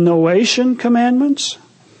 The Noahian commandments?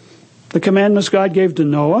 The commandments God gave to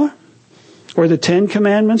Noah? Or the 10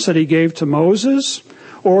 commandments that he gave to Moses?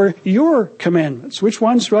 Or your commandments? Which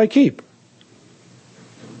ones do I keep?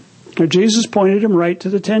 Now, Jesus pointed him right to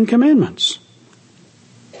the 10 commandments.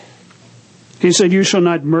 He said, you shall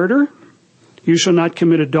not murder. You shall not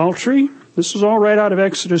commit adultery. This is all right out of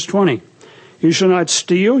Exodus 20. You shall not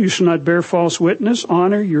steal. You shall not bear false witness.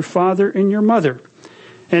 Honor your father and your mother.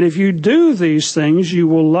 And if you do these things, you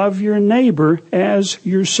will love your neighbor as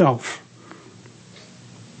yourself.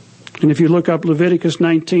 And if you look up Leviticus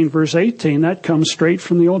 19, verse 18, that comes straight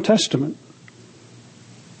from the Old Testament.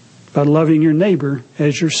 About loving your neighbor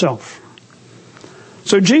as yourself.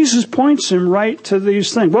 So Jesus points him right to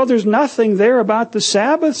these things. Well, there's nothing there about the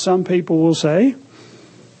Sabbath, some people will say.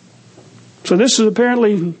 So this is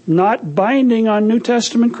apparently not binding on New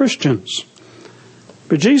Testament Christians.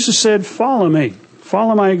 But Jesus said, follow me.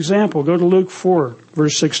 Follow my example. Go to Luke 4,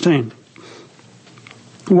 verse 16.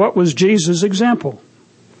 What was Jesus' example?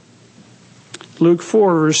 Luke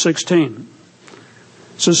 4, verse 16.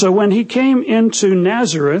 So when he came into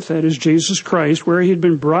Nazareth, that is Jesus Christ, where he had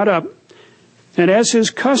been brought up, and as his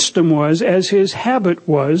custom was, as his habit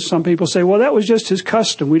was, some people say, well, that was just his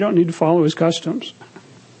custom. We don't need to follow his customs.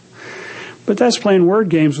 But that's playing word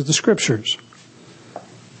games with the Scriptures.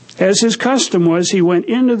 As his custom was, he went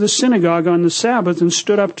into the synagogue on the Sabbath and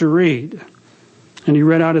stood up to read. And he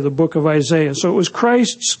read out of the book of Isaiah. So it was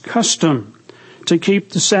Christ's custom to keep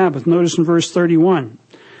the Sabbath. Notice in verse 31.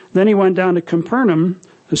 Then he went down to Capernaum,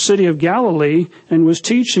 a city of Galilee, and was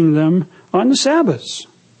teaching them on the Sabbaths.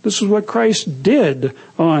 This is what Christ did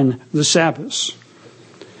on the Sabbaths.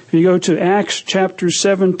 If you go to Acts chapter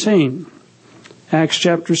 17, Acts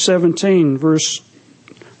chapter 17, verse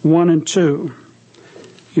 1 and 2.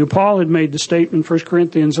 Paul had made the statement, 1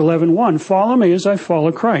 Corinthians 11:1, follow me as I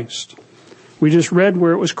follow Christ. We just read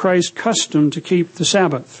where it was Christ's custom to keep the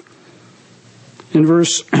Sabbath. In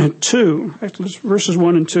verse 2, verses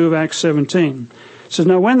 1 and 2 of Acts 17, it says,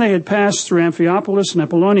 now when they had passed through Amphipolis and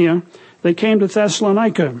Apollonia, they came to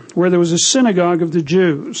Thessalonica, where there was a synagogue of the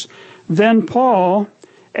Jews. Then Paul,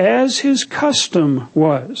 as his custom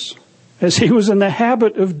was, as he was in the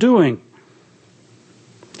habit of doing,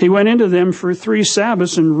 he went into them for 3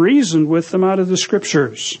 Sabbaths and reasoned with them out of the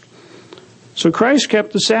Scriptures. So Christ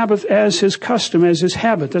kept the Sabbath as his custom, as his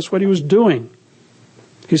habit. That's what he was doing.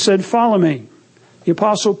 He said, follow me. The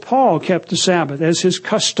Apostle Paul kept the Sabbath as his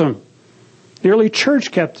custom. The early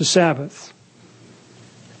church kept the Sabbath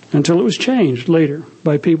until it was changed later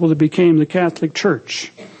by people that became the Catholic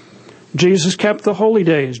Church. Jesus kept the holy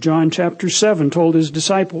days. John chapter 7 told his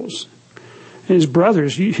disciples and his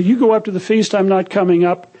brothers, you go up to the feast, I'm not coming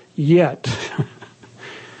up yet.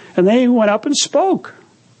 And they went up and spoke.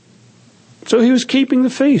 So he was keeping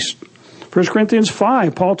the feast. 1 Corinthians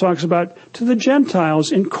 5, Paul talks about to the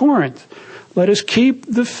Gentiles in Corinth, let us keep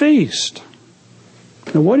the feast.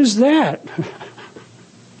 Now what is that?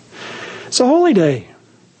 It's a holy day.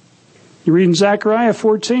 You read in Zechariah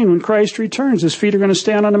 14, when Christ returns, his feet are going to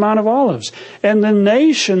stand on the Mount of Olives. And the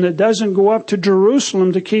nation that doesn't go up to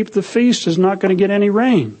Jerusalem to keep the feast is not going to get any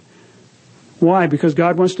rain. Why? Because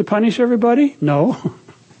God wants to punish everybody? No.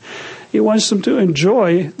 He wants them to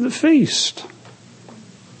enjoy the feast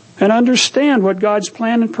and understand what God's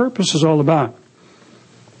plan and purpose is all about.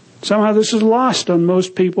 Somehow this is lost on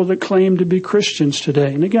most people that claim to be Christians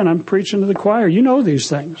today. And again, I'm preaching to the choir. You know these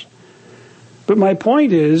things. But my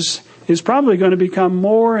point is, it's probably going to become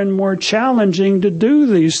more and more challenging to do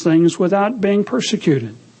these things without being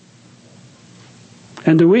persecuted.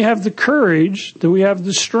 And do we have the courage? Do we have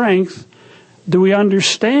the strength? Do we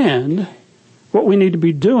understand what we need to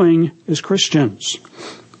be doing as Christians?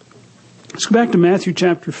 Let's go back to Matthew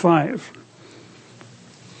chapter 5.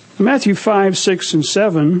 In Matthew 5, 6, and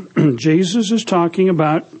 7, Jesus is talking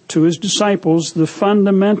about, to his disciples, the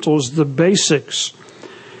fundamentals, the basics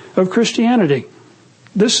of Christianity.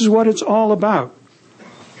 This is what it's all about.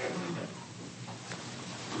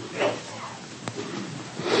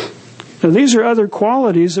 Now, these are other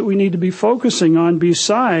qualities that we need to be focusing on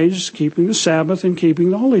besides keeping the Sabbath and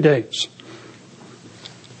keeping the holy days.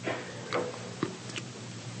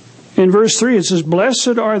 In verse 3 it says,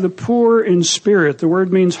 "Blessed are the poor in spirit." The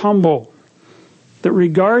word means humble, that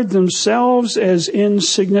regard themselves as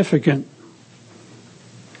insignificant.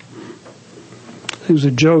 It was a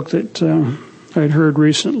joke that I'd heard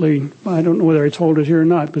recently. I don't know whether I told it here or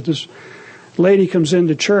not, but this lady comes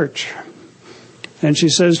into church and she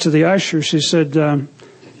says to the usher, he said,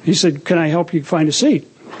 "Can I help you find a seat?"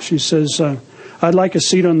 She says, "I'd like a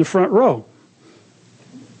seat on the front row."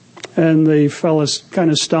 And the fellow kind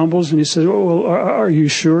of stumbles and he says, "Well, are you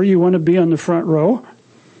sure you want to be on the front row?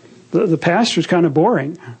 The pastor's kind of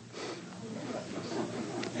boring."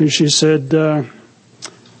 And she said,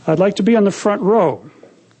 "I'd like to be on the front row.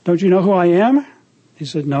 Don't you know who I am?" He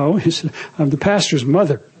said, "No." He said, "I'm the pastor's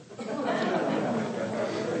mother."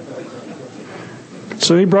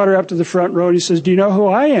 So he brought her up to the front row and he says, "Do you know who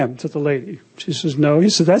I am?" to the lady. She says, "No." He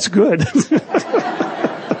said, "That's good."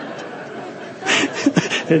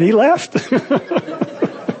 And he left.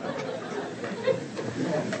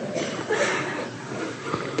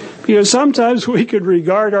 Sometimes we could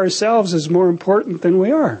regard ourselves as more important than we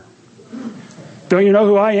are. Don't you know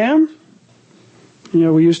who I am?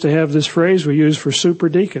 We used to have this phrase we use for super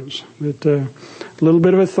deacons, that a little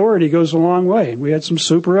bit of authority goes a long way. We had some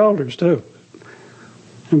super elders too.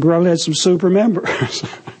 And probably had some super members.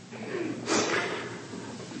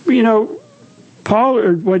 Paul,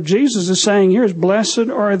 or what Jesus is saying here is, blessed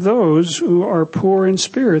are those who are poor in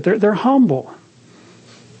spirit. They're humble.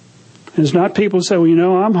 And it's not people who say,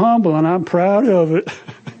 "Well, I'm humble and I'm proud of it."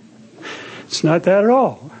 It's not that at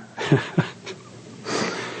all.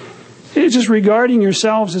 It's just regarding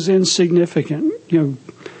yourselves as insignificant.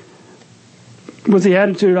 With the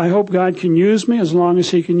attitude, I hope God can use me as long as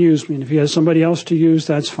He can use me. And if He has somebody else to use,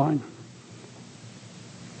 that's fine.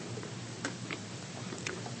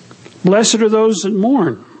 Blessed are those that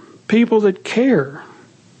mourn, people that care,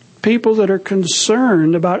 people that are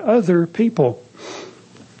concerned about other people.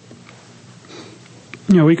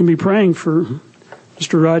 We can be praying for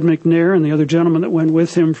Mr. Rod McNair and the other gentleman that went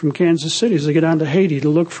with him from Kansas City as they get down to Haiti to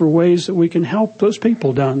look for ways that we can help those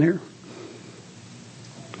people down there.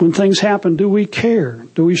 When things happen, do we care?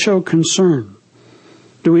 Do we show concern?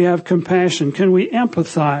 Do we have compassion? Can we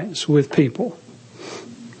empathize with people?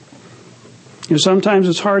 Sometimes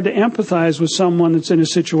it's hard to empathize with someone that's in a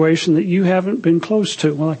situation that you haven't been close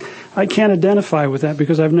to. Well, I can't identify with that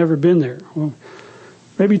because I've never been there. Well,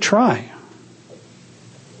 maybe try.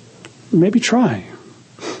 Maybe try.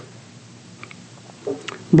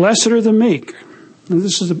 Blessed are the meek. And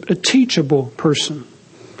this is a teachable person,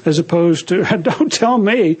 as opposed to, "Don't tell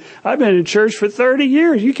me. I've been in church for 30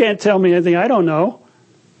 years. You can't tell me anything I don't know."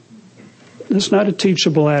 That's not a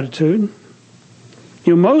teachable attitude.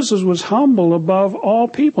 Moses was humble above all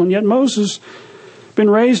people, and yet Moses been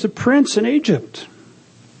raised a prince in Egypt.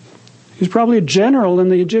 He was probably a general in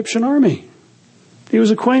the Egyptian army. He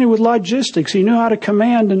was acquainted with logistics. He knew how to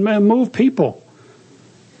command and move people.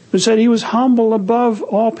 It said he was humble above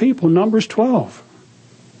all people, Numbers 12.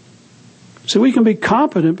 So we can be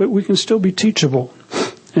competent, but we can still be teachable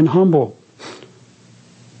and humble.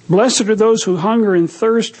 Blessed are those who hunger and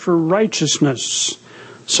thirst for righteousness.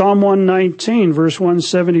 Psalm 119, verse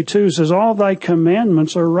 172 says, "All thy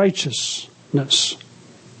commandments are righteousness."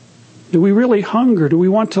 Do we really hunger? Do we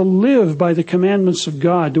want to live by the commandments of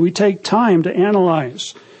God? Do we take time to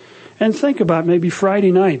analyze and think about maybe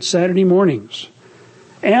Friday nights, Saturday mornings?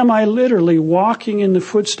 Am I literally walking in the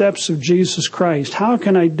footsteps of Jesus Christ? How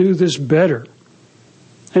can I do this better?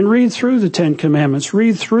 And read through the 10 Commandments.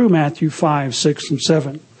 Read through Matthew 5, 6, and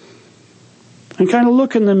 7. And kind of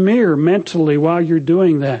look in the mirror mentally while you're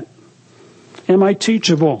doing that. Am I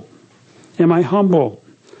teachable? Am I humble?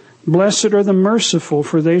 Blessed are the merciful,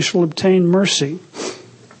 for they shall obtain mercy.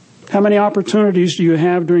 How many opportunities do you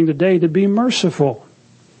have during the day to be merciful?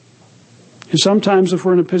 And sometimes if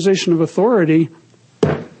we're in a position of authority,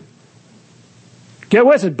 get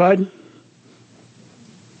with it, bud.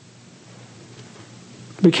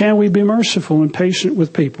 But can we be merciful and patient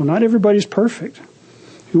with people? Not everybody's perfect.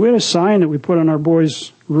 We had a sign that we put on our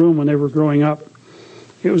boys' room when they were growing up.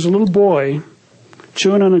 It was a little boy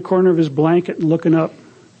chewing on the corner of his blanket and looking up,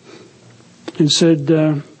 and said,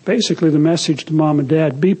 basically the message to Mom and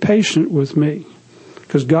Dad, be patient with me,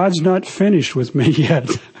 because God's not finished with me yet.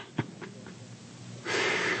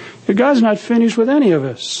 God's not finished with any of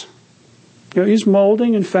us. He's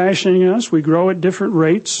molding and fashioning us. We grow at different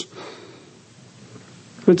rates.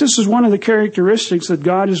 But this is one of the characteristics that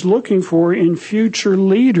God is looking for in future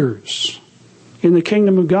leaders in the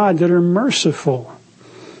kingdom of God, that are merciful.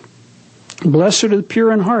 Blessed are the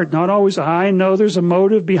pure in heart. Not always, I know there's a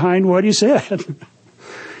motive behind what he said.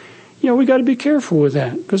 We got to be careful with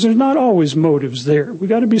that because there's not always motives there. We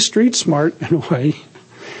got to be street smart in a way,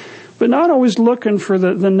 but not always looking for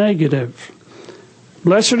the negative.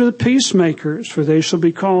 Blessed are the peacemakers, for they shall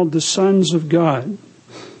be called the sons of God.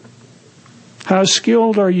 How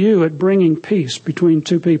skilled are you at bringing peace between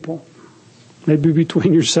two people? Maybe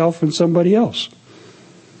between yourself and somebody else.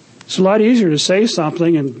 It's a lot easier to say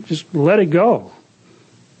something and just let it go.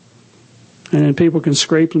 And then people can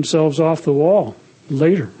scrape themselves off the wall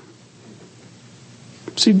later.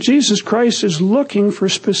 See, Jesus Christ is looking for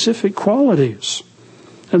specific qualities.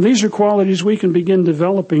 And these are qualities we can begin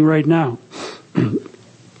developing right now.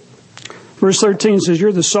 Verse 13 says,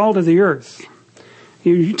 you're the salt of the earth.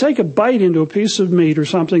 You take a bite into a piece of meat or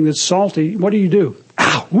something that's salty, what do?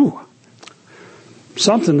 Ow! Ooh!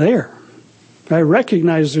 Something there. I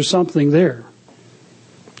recognize there's something there.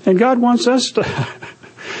 And God wants us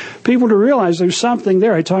people to realize there's something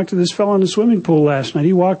there. I talked to this fellow in the swimming pool last night.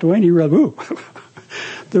 He walked away and he read, ooh.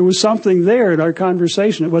 There was something there in our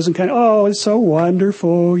conversation. It wasn't kind of, oh, it's so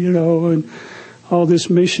wonderful, and all this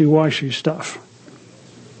mishy-washy stuff.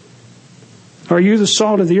 Are you the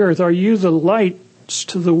salt of the earth? Are you the lights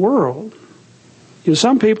to the world?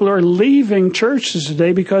 Some people are leaving churches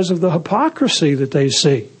today because of the hypocrisy that they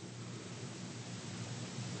see.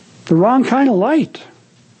 The wrong kind of light.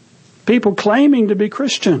 People claiming to be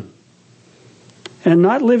Christian and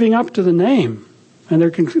not living up to the name. And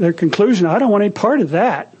their conclusion, I don't want any part of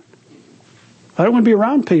that. I don't want to be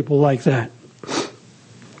around people like that.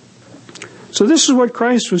 So this is what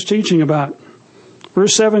Christ was teaching about.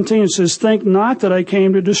 Verse 17 says, think not that I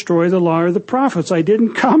came to destroy the law or the prophets. I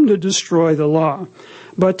didn't come to destroy the law,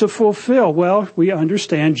 but to fulfill. Well, we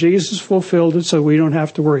understand Jesus fulfilled it, so we don't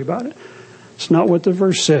have to worry about it. It's not what the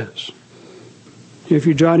verse says. If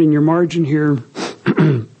you jot in your margin here,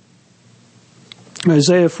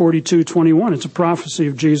 Isaiah 42:21, it's a prophecy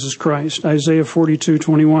of Jesus Christ. Isaiah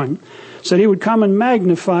 42:21 said he would come and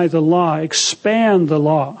magnify the law, expand the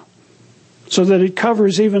law, so that it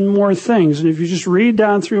covers even more things. And if you just read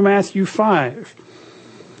down through Matthew 5,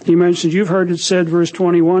 he mentions, you've heard it said, verse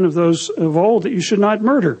 21, of those of old, that you should not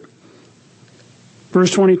murder.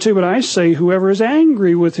 Verse 22, but I say, whoever is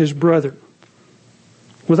angry with his brother,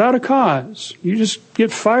 without a cause, you just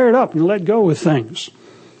get fired up and let go with things.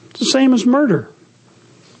 It's the same as murder.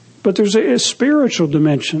 But there's a spiritual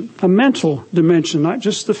dimension, a mental dimension, not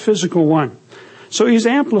just the physical one. So he's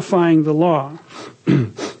amplifying the law.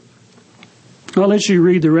 I'll let you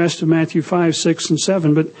read the rest of Matthew 5, 6, and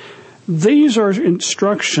 7, but these are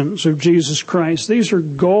instructions of Jesus Christ. These are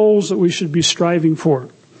goals that we should be striving for.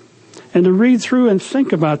 And to read through and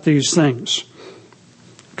think about these things,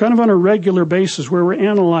 kind of on a regular basis where we're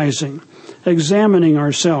analyzing, examining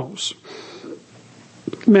ourselves.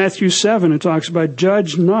 Matthew 7, it talks about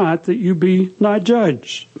judge not that you be not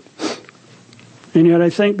judged. And yet I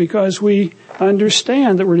think because we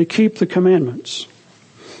understand that we're to keep the commandments,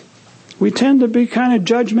 we tend to be kind of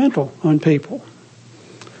judgmental on people.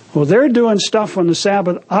 Well, they're doing stuff on the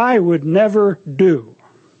Sabbath I would never do.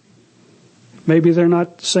 Maybe they're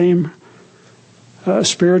not the same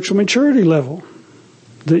spiritual maturity level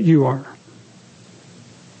that you are.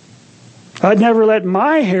 I'd never let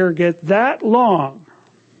my hair get that long.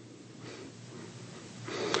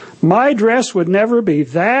 My dress would never be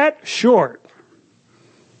that short.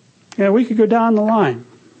 Yeah, we could go down the line.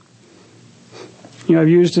 I've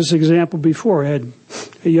used this example before. I had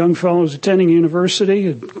a young fellow who was attending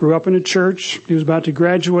university, grew up in a church. He was about to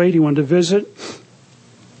graduate. He wanted to visit.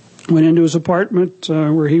 Went into his apartment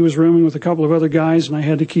where he was rooming with a couple of other guys, and I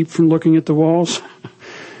had to keep from looking at the walls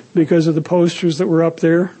because of the posters that were up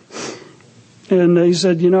there. And he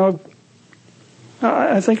said,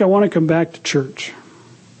 I think I want to come back to church.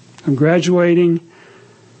 I'm graduating.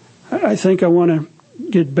 I think I want to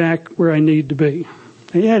get back where I need to be.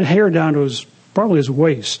 And he had hair down to probably his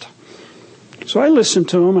waist. So I listened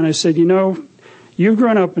to him and I said, you've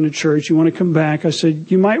grown up in a church. You want to come back. I said,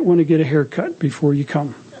 you might want to get a haircut before you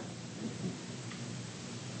come.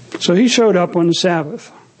 So he showed up on the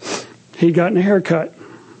Sabbath. He'd gotten a haircut.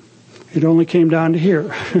 It only came down to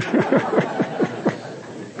here.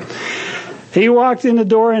 He walked in the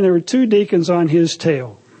door and there were two deacons on his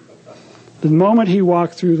tail. The moment he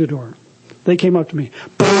walked through the door, they came up to me.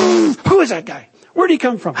 Who is that guy? Where did he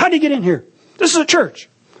come from? How did he get in here? This is a church.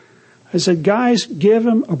 I said, guys, give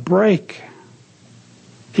him a break.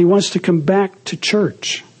 He wants to come back to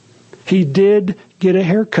church. He did get a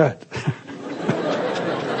haircut.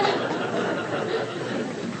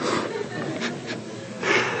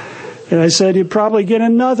 And I said, he'd probably get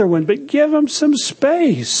another one, but give him some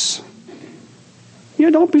space.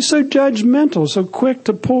 Don't be so judgmental, so quick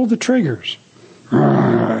to pull the triggers.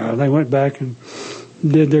 they went back and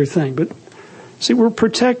did their thing. But see, we're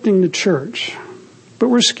protecting the church, but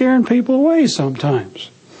we're scaring people away sometimes.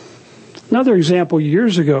 Another example,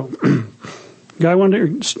 years ago, guy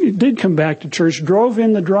did come back to church, drove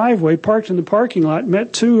in the driveway, parked in the parking lot,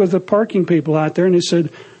 met two of the parking people out there, and he said,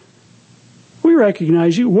 "We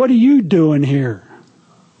recognize you. What are you doing here?"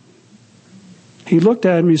 He looked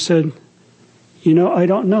at him, he said, "I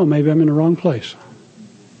don't know. Maybe I'm in the wrong place."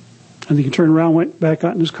 And he turned around, went back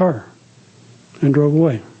out in his car, and drove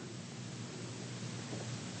away.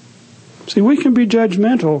 See, we can be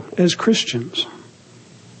judgmental as Christians.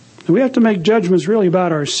 And we have to make judgments really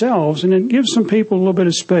about ourselves, and it gives some people a little bit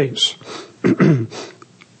of space.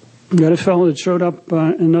 Got a fellow that showed up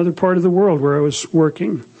in another part of the world where I was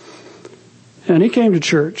working. And he came to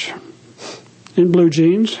church in blue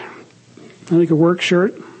jeans, I think a work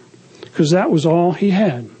shirt, because that was all he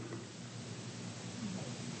had.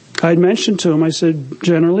 I'd mentioned to him, I said,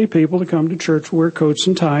 generally people that come to church wear coats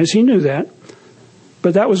and ties. He knew that.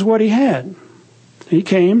 But that was what he had. He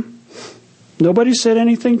came. Nobody said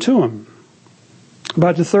anything to him.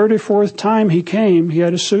 About the third or fourth time he came, he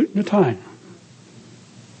had a suit and a tie.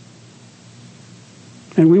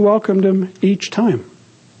 And we welcomed him each time.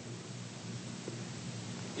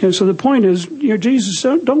 So the point is, Jesus,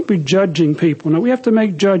 don't be judging people. Now, we have to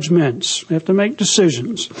make judgments. We have to make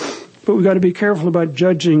decisions. But we've got to be careful about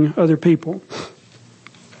judging other people.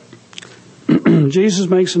 Jesus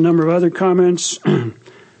makes a number of other comments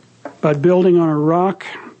about building on a rock,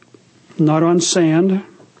 not on sand.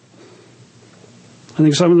 I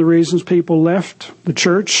think some of the reasons people left the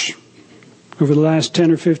church over the last 10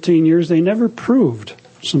 or 15 years, they never proved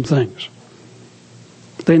some things.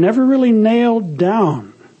 They never really nailed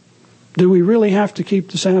down, do we really have to keep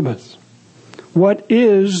the Sabbath? What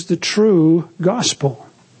is the true gospel?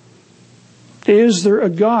 Is there a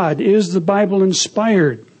God? Is the Bible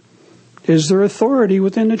inspired? Is there authority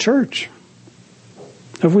within the church?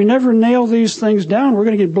 If we never nail these things down, we're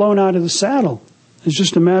going to get blown out of the saddle. It's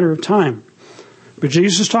just a matter of time. But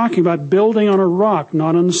Jesus is talking about building on a rock,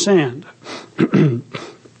 not on the sand.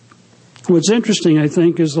 What's interesting, I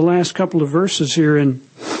think, is the last couple of verses here in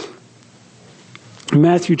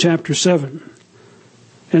Matthew chapter 7.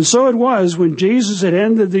 And so it was when Jesus had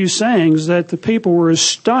ended these sayings that the people were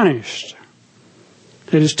astonished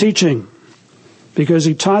at his teaching, because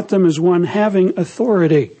he taught them as one having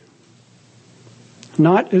authority,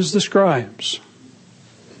 not as the scribes.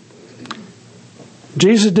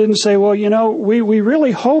 Jesus didn't say, well, we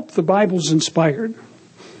really hope the Bible's inspired.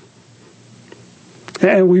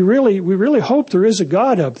 And we really hope there is a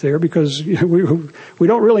God up there, because we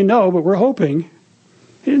don't really know, but we're hoping.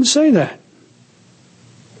 He didn't say that.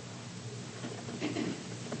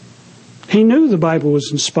 He knew the Bible was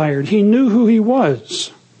inspired. He knew who he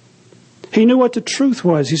was. He knew what the truth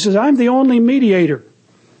was. He says, I'm the only mediator.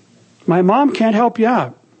 My mom can't help you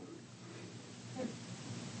out.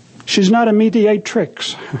 She's not a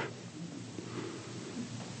mediatrix.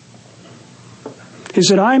 He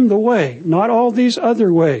said, I'm the way, not all these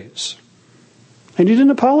other ways. And he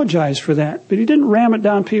didn't apologize for that, but he didn't ram it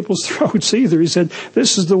down people's throats either. He said,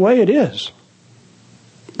 this is the way it is.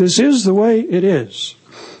 This is the way it is.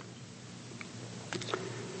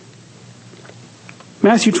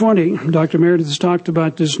 Matthew 20, Dr. Meredith has talked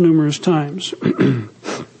about this numerous times.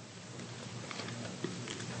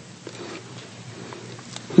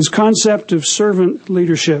 This concept of servant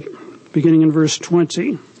leadership, beginning in verse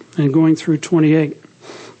 20 and going through 28.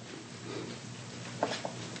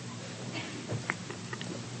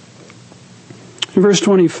 In verse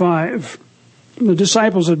 25, the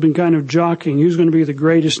disciples had been kind of jockeying who's going to be the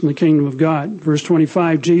greatest in the kingdom of God. Verse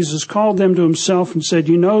 25, Jesus called them to himself and said,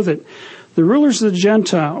 you know that the rulers of the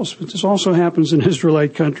Gentiles, but this also happens in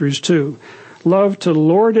Israelite countries too, love to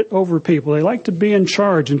lord it over people. They like to be in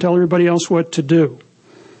charge and tell everybody else what to do.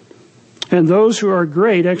 And those who are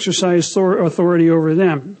great exercise authority over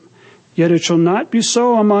them. Yet it shall not be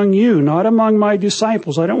so among you, not among my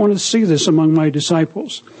disciples. I don't want to see this among my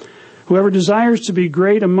disciples. Whoever desires to be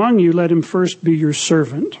great among you, let him first be your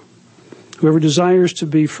servant. Whoever desires to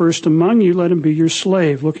be first among you, let him be your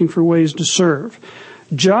slave, looking for ways to serve.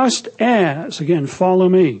 Just as, again, follow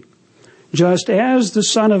me, just as the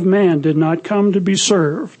Son of Man did not come to be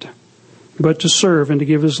served, but to serve and to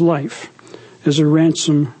give his life as a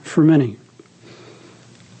ransom for many.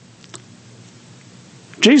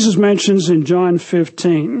 Jesus mentions in John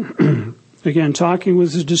 15, again, talking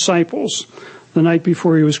with his disciples the night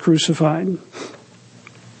before he was crucified,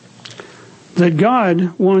 that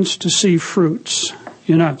God wants to see fruits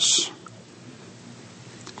in us.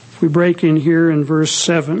 If we break in here in verse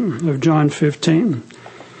 7 of John 15,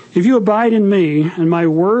 If you abide in me and my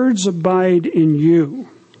words abide in you,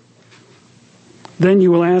 then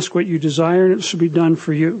you will ask what you desire and it shall be done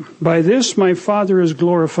for you. By this my Father is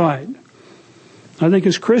glorified. I think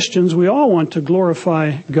as Christians we all want to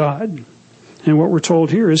glorify God. And what we're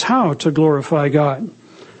told here is how to glorify God.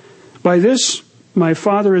 By this my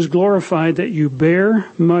Father is glorified, that you bear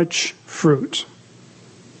much fruit.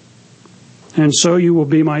 And so you will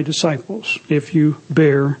be my disciples, if you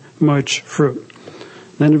bear much fruit.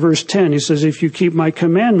 Then in verse 10 he says, if you keep my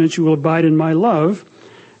commandments, you will abide in my love,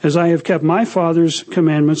 as I have kept my Father's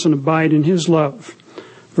commandments and abide in his love.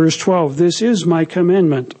 Verse 12, this is my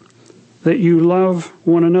commandment, that you love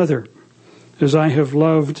one another, as I have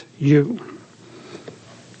loved you.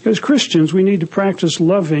 As Christians, we need to practice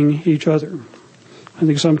loving each other. I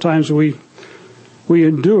think sometimes we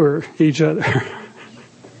endure each other.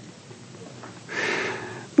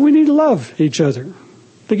 We need to love each other,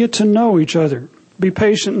 to get to know each other, be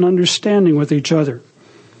patient and understanding with each other,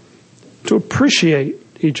 to appreciate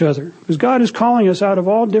each other. Because God is calling us out of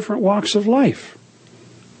all different walks of life,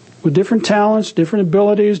 with different talents, different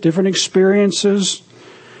abilities, different experiences,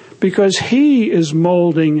 because he is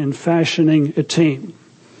molding and fashioning a team.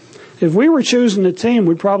 If we were choosing a team,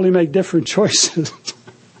 we'd probably make different choices.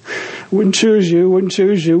 Wouldn't choose you, wouldn't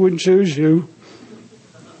choose you, wouldn't choose you.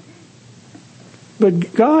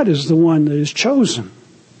 But God is the one that is chosen.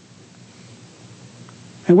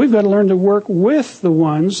 And we've got to learn to work with the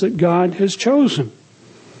ones that God has chosen.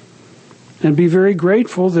 And be very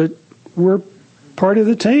grateful that we're part of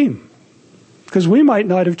the team. Because we might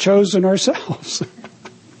not have chosen ourselves.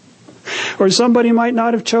 Or somebody might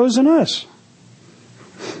not have chosen us.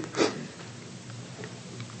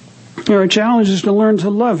 Our challenge is to learn to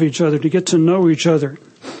love each other, to get to know each other.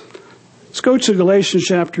 Let's go to Galatians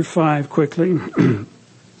chapter 5 quickly and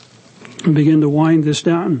begin to wind this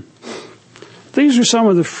down. These are some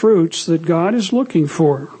of the fruits that God is looking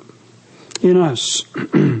for in us.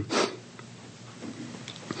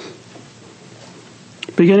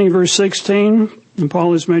 Beginning in verse 16, and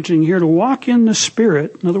Paul is mentioning here to walk in the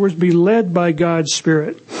Spirit. In other words, be led by God's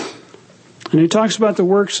Spirit. And he talks about the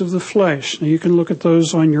works of the flesh. Now you can look at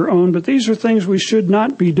those on your own, but these are things we should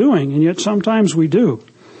not be doing, and yet sometimes we do.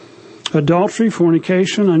 Adultery,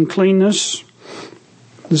 fornication, uncleanness.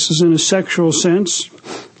 This is in a sexual sense.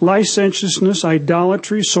 Licentiousness,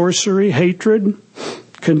 idolatry, sorcery, hatred,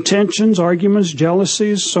 contentions, arguments,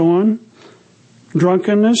 jealousies, so on.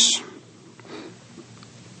 Drunkenness.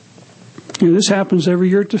 This happens every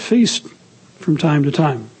year at the feast from time to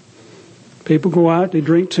time. People go out, they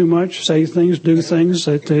drink too much, say things, do things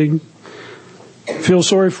that they feel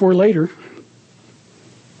sorry for later.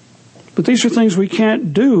 But these are things we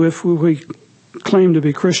can't do if we claim to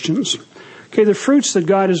be Christians. Okay, the fruits that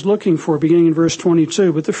God is looking for, beginning in verse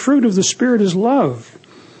 22, but the fruit of the Spirit is love.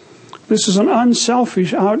 This is an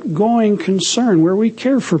unselfish, outgoing concern where we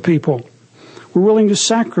care for people. We're willing to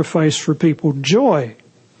sacrifice for people. Joy.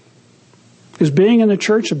 Is being in the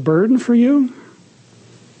church a burden for you?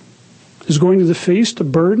 Is going to the feast a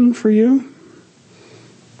burden for you?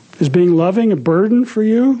 Is being loving a burden for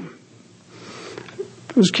you?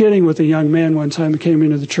 I was kidding with a young man one time who came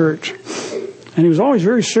into the church, and he was always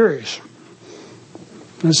very serious.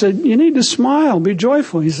 I said, you need to smile, be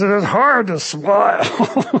joyful. He said, it's hard to smile.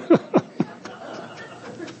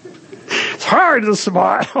 It's hard to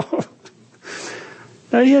smile.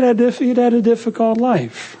 Now, he had a difficult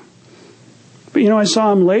life. But, I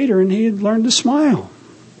saw him later, and he had learned to smile.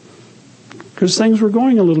 Because things were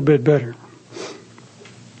going a little bit better.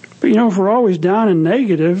 But, if we're always down and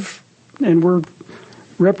negative, and we're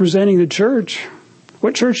representing the church,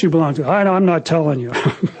 what church do you belong to? I'm not telling you.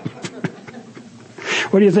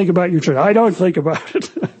 What do you think about your church? I don't think about it.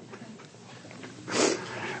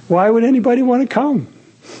 Why would anybody want to come?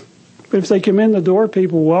 But if they come in the door,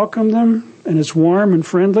 people welcome them, and it's warm and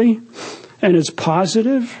friendly, and it's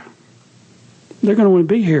positive, they're going to want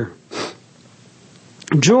to be here.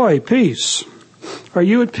 Joy, peace. Are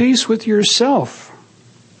you at peace with yourself?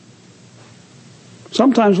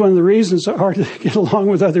 Sometimes one of the reasons it's hard to get along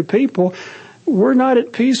with other people, we're not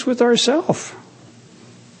at peace with ourselves.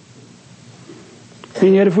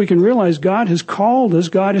 And yet if we can realize God has called us,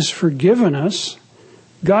 God has forgiven us,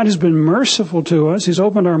 God has been merciful to us, He's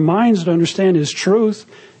opened our minds to understand His truth,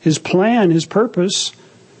 His plan, His purpose,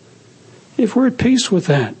 if we're at peace with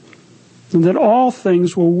that, and that all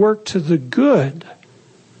things will work to the good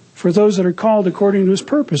for those that are called according to His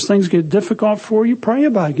purpose. Things get difficult for you, pray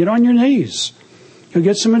about it. Get on your knees. You'll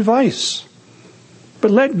get some advice. But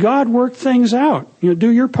let God work things out. Do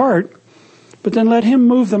your part, but then let Him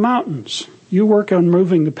move the mountains. You work on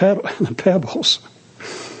moving the pebbles.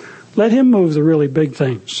 Let Him move the really big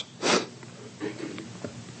things.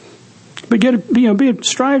 But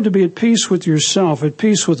strive to be at peace with yourself, at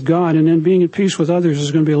peace with God, and then being at peace with others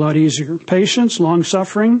is going to be a lot easier. Patience,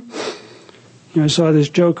 long-suffering. I saw this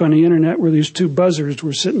joke on the internet where these two buzzards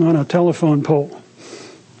were sitting on a telephone pole,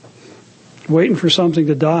 waiting for something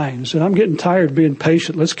to die. And said, I'm getting tired of being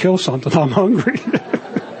patient. Let's kill something. I'm hungry.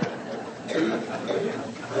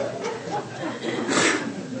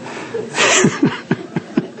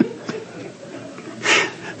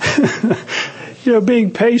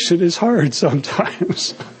 Being patient is hard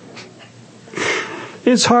sometimes.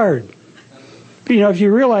 It's hard. If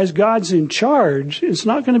you realize God's in charge, it's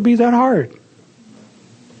not going to be that hard.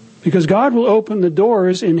 Because God will open the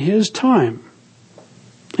doors in His time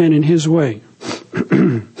and in His way.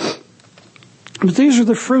 But these are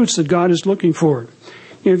the fruits that God is looking for.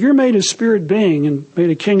 If you're made a spirit being and made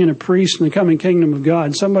a king and a priest in the coming kingdom of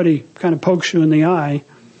God, somebody kind of pokes you in the eye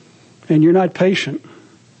and you're not patient.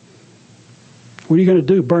 What are you going to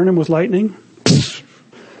do? Burn him with lightning?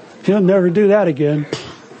 He'll never do that again.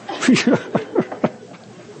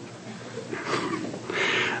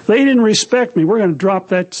 They didn't respect me. We're going to drop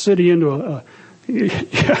that city into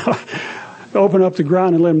open up the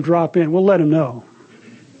ground and let them drop in. We'll let them know.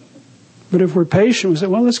 But if we're patient, we say,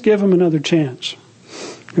 well, let's give them another chance.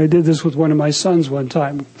 I did this with one of my sons one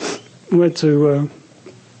time. We went to,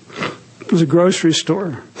 it was a grocery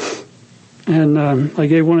store. And I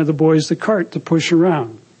gave one of the boys the cart to push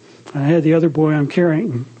around. I had the other boy I'm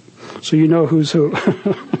carrying, so you know who's who.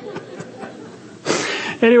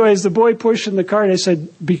 Anyways, the boy pushing the cart, I said,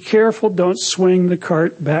 be careful, don't swing the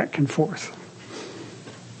cart back and forth.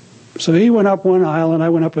 So he went up one aisle and I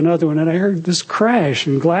went up another one, and I heard this crash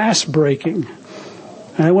and glass breaking.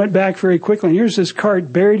 And I went back very quickly, and here's this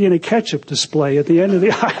cart buried in a ketchup display at the end of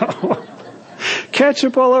the aisle.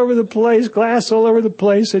 Ketchup all over the place, glass all over the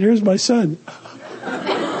place, and here's my son.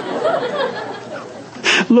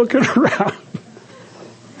 Looking around.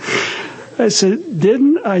 I said,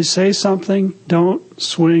 didn't I say something? Don't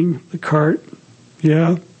swing the cart.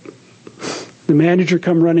 Yeah. The manager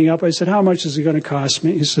come running up. I said, how much is it going to cost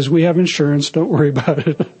me? He says, we have insurance. Don't worry about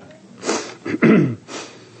it.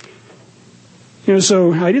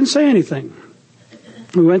 So I didn't say anything.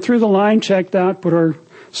 We went through the line, checked out, put our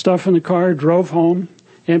stuff in the car, drove home,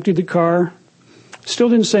 emptied the car, still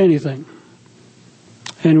didn't say anything.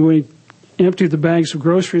 And we emptied the bags of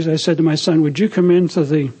groceries. I said to my son, would you come into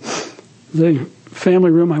the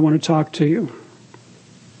family room? I want to talk to you.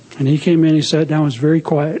 And he came in, he sat down, was very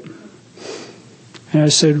quiet. And I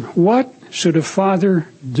said, what should a father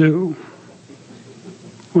do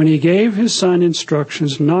when he gave his son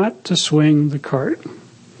instructions not to swing the cart?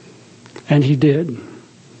 And he did.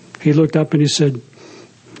 He looked up and he said,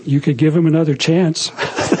 you could give him another chance.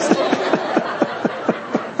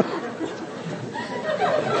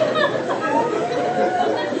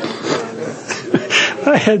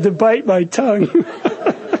 I had to bite my tongue.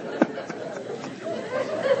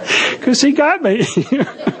 Because he got me.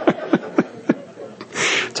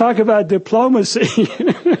 Talk about diplomacy.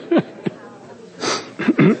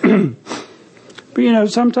 But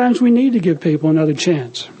sometimes we need to give people another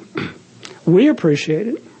chance. We appreciate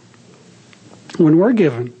it when we're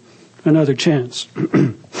given another chance.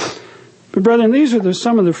 But brethren, these are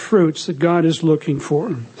some of the fruits that God is looking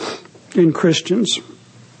for in Christians.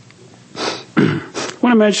 I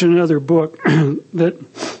want to mention another book that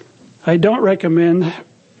I don't recommend,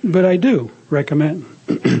 but I do recommend.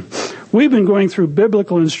 We've been going through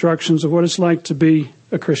biblical instructions of what it's like to be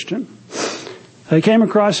a Christian. I came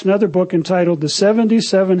across another book entitled The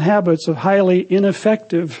 77 Habits of Highly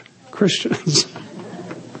Ineffective Christians.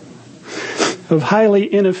 Of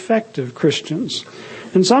highly ineffective Christians.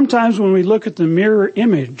 And sometimes when we look at the mirror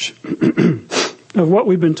image of what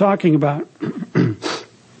we've been talking about,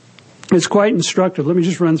 it's quite instructive. Let me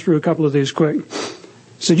just run through a couple of these quick.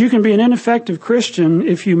 So you can be an ineffective Christian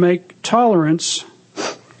if you make tolerance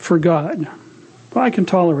for God. Well, I can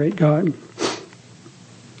tolerate God.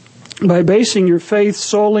 By basing your faith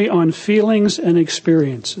solely on feelings and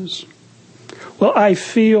experiences. Well, I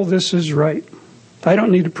feel this is right. I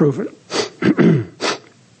don't need to prove it.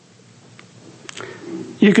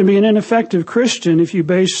 You can be an ineffective Christian if you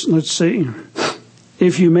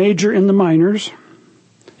if you major in the minors,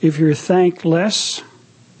 if you're thankless.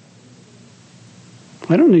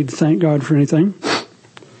 I don't need to thank God for anything.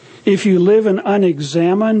 If you live an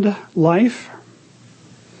unexamined life,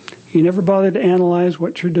 you never bother to analyze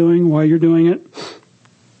what you're doing, why you're doing it.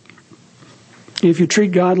 If you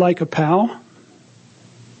treat God like a pal,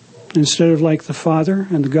 instead of like the Father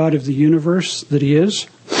and the God of the universe that He is.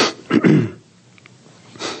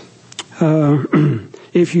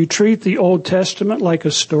 if you treat the Old Testament like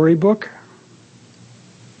a storybook,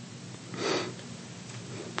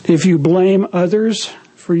 if you blame others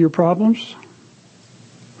for your problems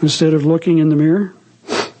instead of looking in the mirror,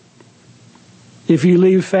 if you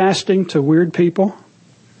leave fasting to weird people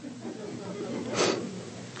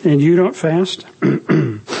and you don't fast,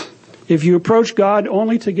 if you approach God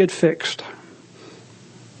only to get fixed,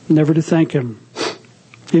 never to thank Him,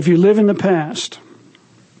 if you live in the past,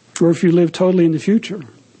 or if you live totally in the future,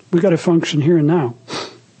 we've got to function here and now.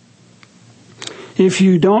 If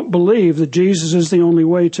you don't believe that Jesus is the only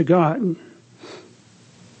way to God,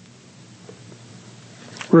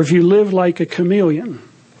 or if you live like a chameleon,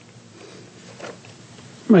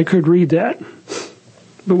 I could read that.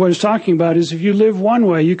 But what it's talking about is if you live one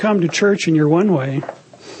way, you come to church and you're one way,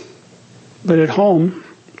 but at home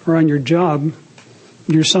or on your job,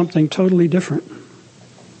 you're something totally different.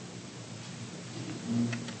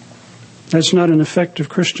 That's not an effective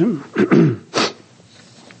Christian.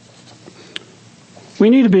 We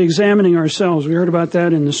need to be examining ourselves. We heard about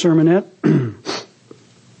that in the sermonette.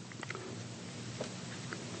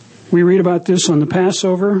 We read about this on the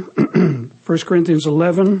Passover, 1 Corinthians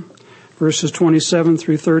 11, verses 27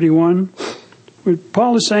 through 31. Where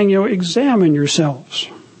Paul is saying, examine yourselves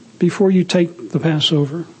before you take the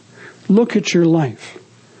Passover. Look at your life.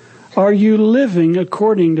 Are you living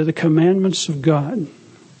according to the commandments of God?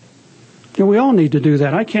 We all need to do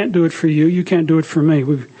that. I can't do it for you. You can't do it for me.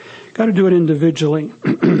 We've got to do it individually.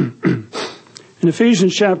 In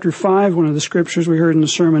Ephesians chapter 5, one of the scriptures we heard in the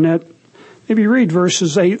sermonette, maybe read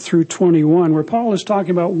verses 8 through 21, where Paul is talking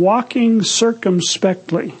about walking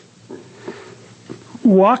circumspectly,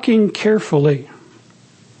 walking carefully,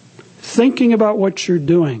 thinking about what you're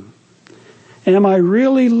doing. Am I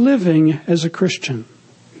really living as a Christian?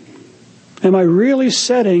 Am I really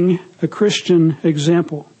setting a Christian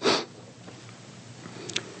example?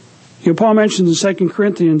 Paul mentions in 2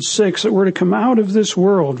 Corinthians 6 that we're to come out of this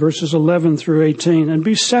world, verses 11 through 18, and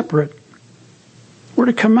be separate. We're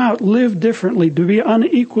to come out, live differently, to be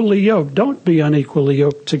unequally yoked. Don't be unequally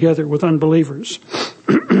yoked together with unbelievers.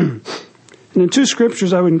 And in two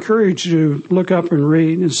scriptures I would encourage you to look up and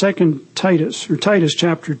read in 2 Titus, or Titus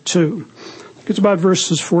chapter 2. It's about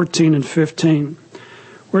verses 14 and 15,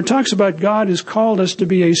 where it talks about God has called us to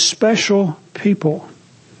be a special people.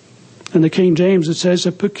 In the King James it says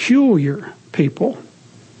a peculiar people.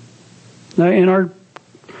 Now in our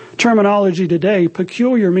terminology today,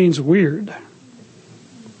 peculiar means weird.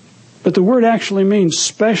 But the word actually means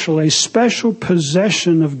special, a special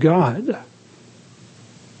possession of God.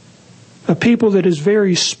 A people that is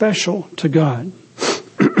very special to God.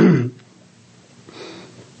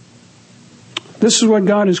 This is what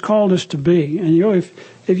God has called us to be. And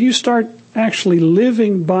if you start actually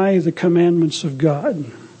living by the commandments of God,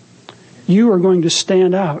 you are going to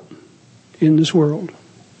stand out in this world.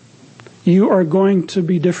 You are going to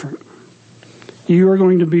be different. You are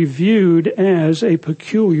going to be viewed as a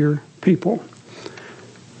peculiar people.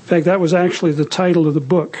 In fact, that was actually the title of the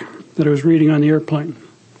book that I was reading on the airplane.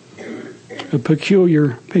 A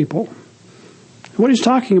peculiar people. What he's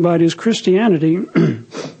talking about is Christianity.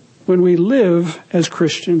 When we live as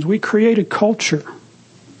Christians, we create a culture.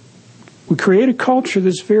 We create a culture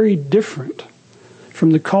that's very different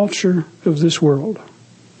from the culture of this world.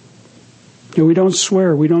 We don't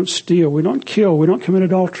swear, we don't steal, we don't kill, we don't commit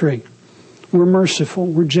adultery. We're merciful,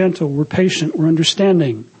 we're gentle, we're patient, we're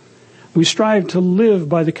understanding. We strive to live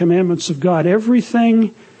by the commandments of God.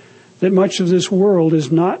 Everything that much of this world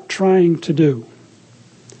is not trying to do.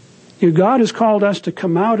 God has called us to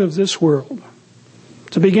come out of this world,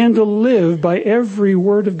 to begin to live by every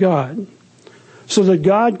word of God, so that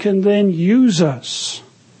God can then use us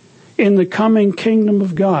in the coming kingdom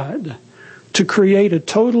of God to create a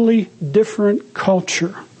totally different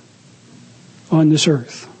culture on this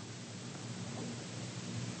earth.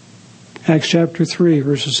 Acts chapter 3,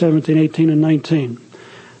 verses 17, 18, and 19.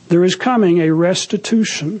 There is coming a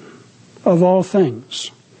restitution of all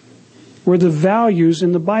things, where the values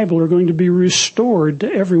in the Bible are going to be restored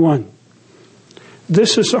to everyone.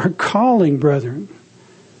 This is our calling, brethren.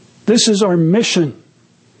 This is our mission.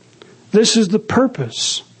 This is the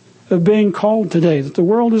purpose of being called today, that the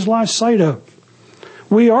world has lost sight of.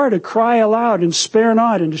 We are to cry aloud and spare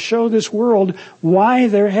not, and to show this world why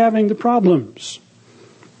they're having the problems.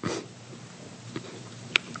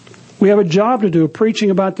 We have a job to do, preaching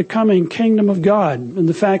about the coming kingdom of God and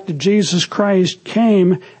the fact that Jesus Christ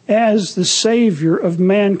came as the Savior of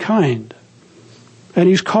mankind. And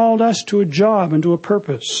He's called us to a job and to a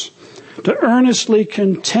purpose, to earnestly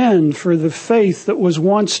contend for the faith that was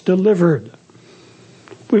once delivered.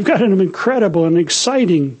 We've got an incredible and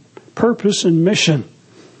exciting purpose and mission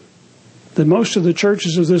that most of the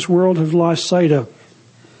churches of this world have lost sight of.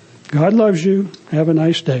 God loves you. Have a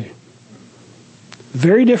nice day.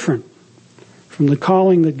 Very different from the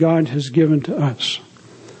calling that God has given to us.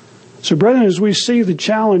 So, brethren, as we see the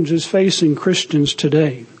challenges facing Christians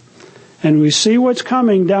today, and we see what's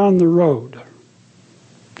coming down the road,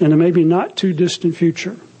 in a maybe not too distant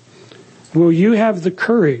future, will you have the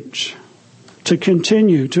courage to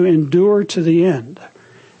continue to endure to the end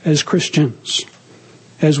as Christians,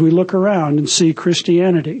 as we look around and see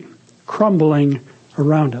Christianity crumbling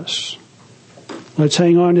around us? Let's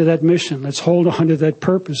hang on to that mission. Let's hold on to that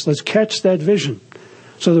purpose. Let's catch that vision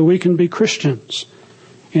so that we can be Christians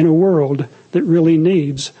in a world that really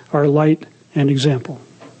needs our light and example.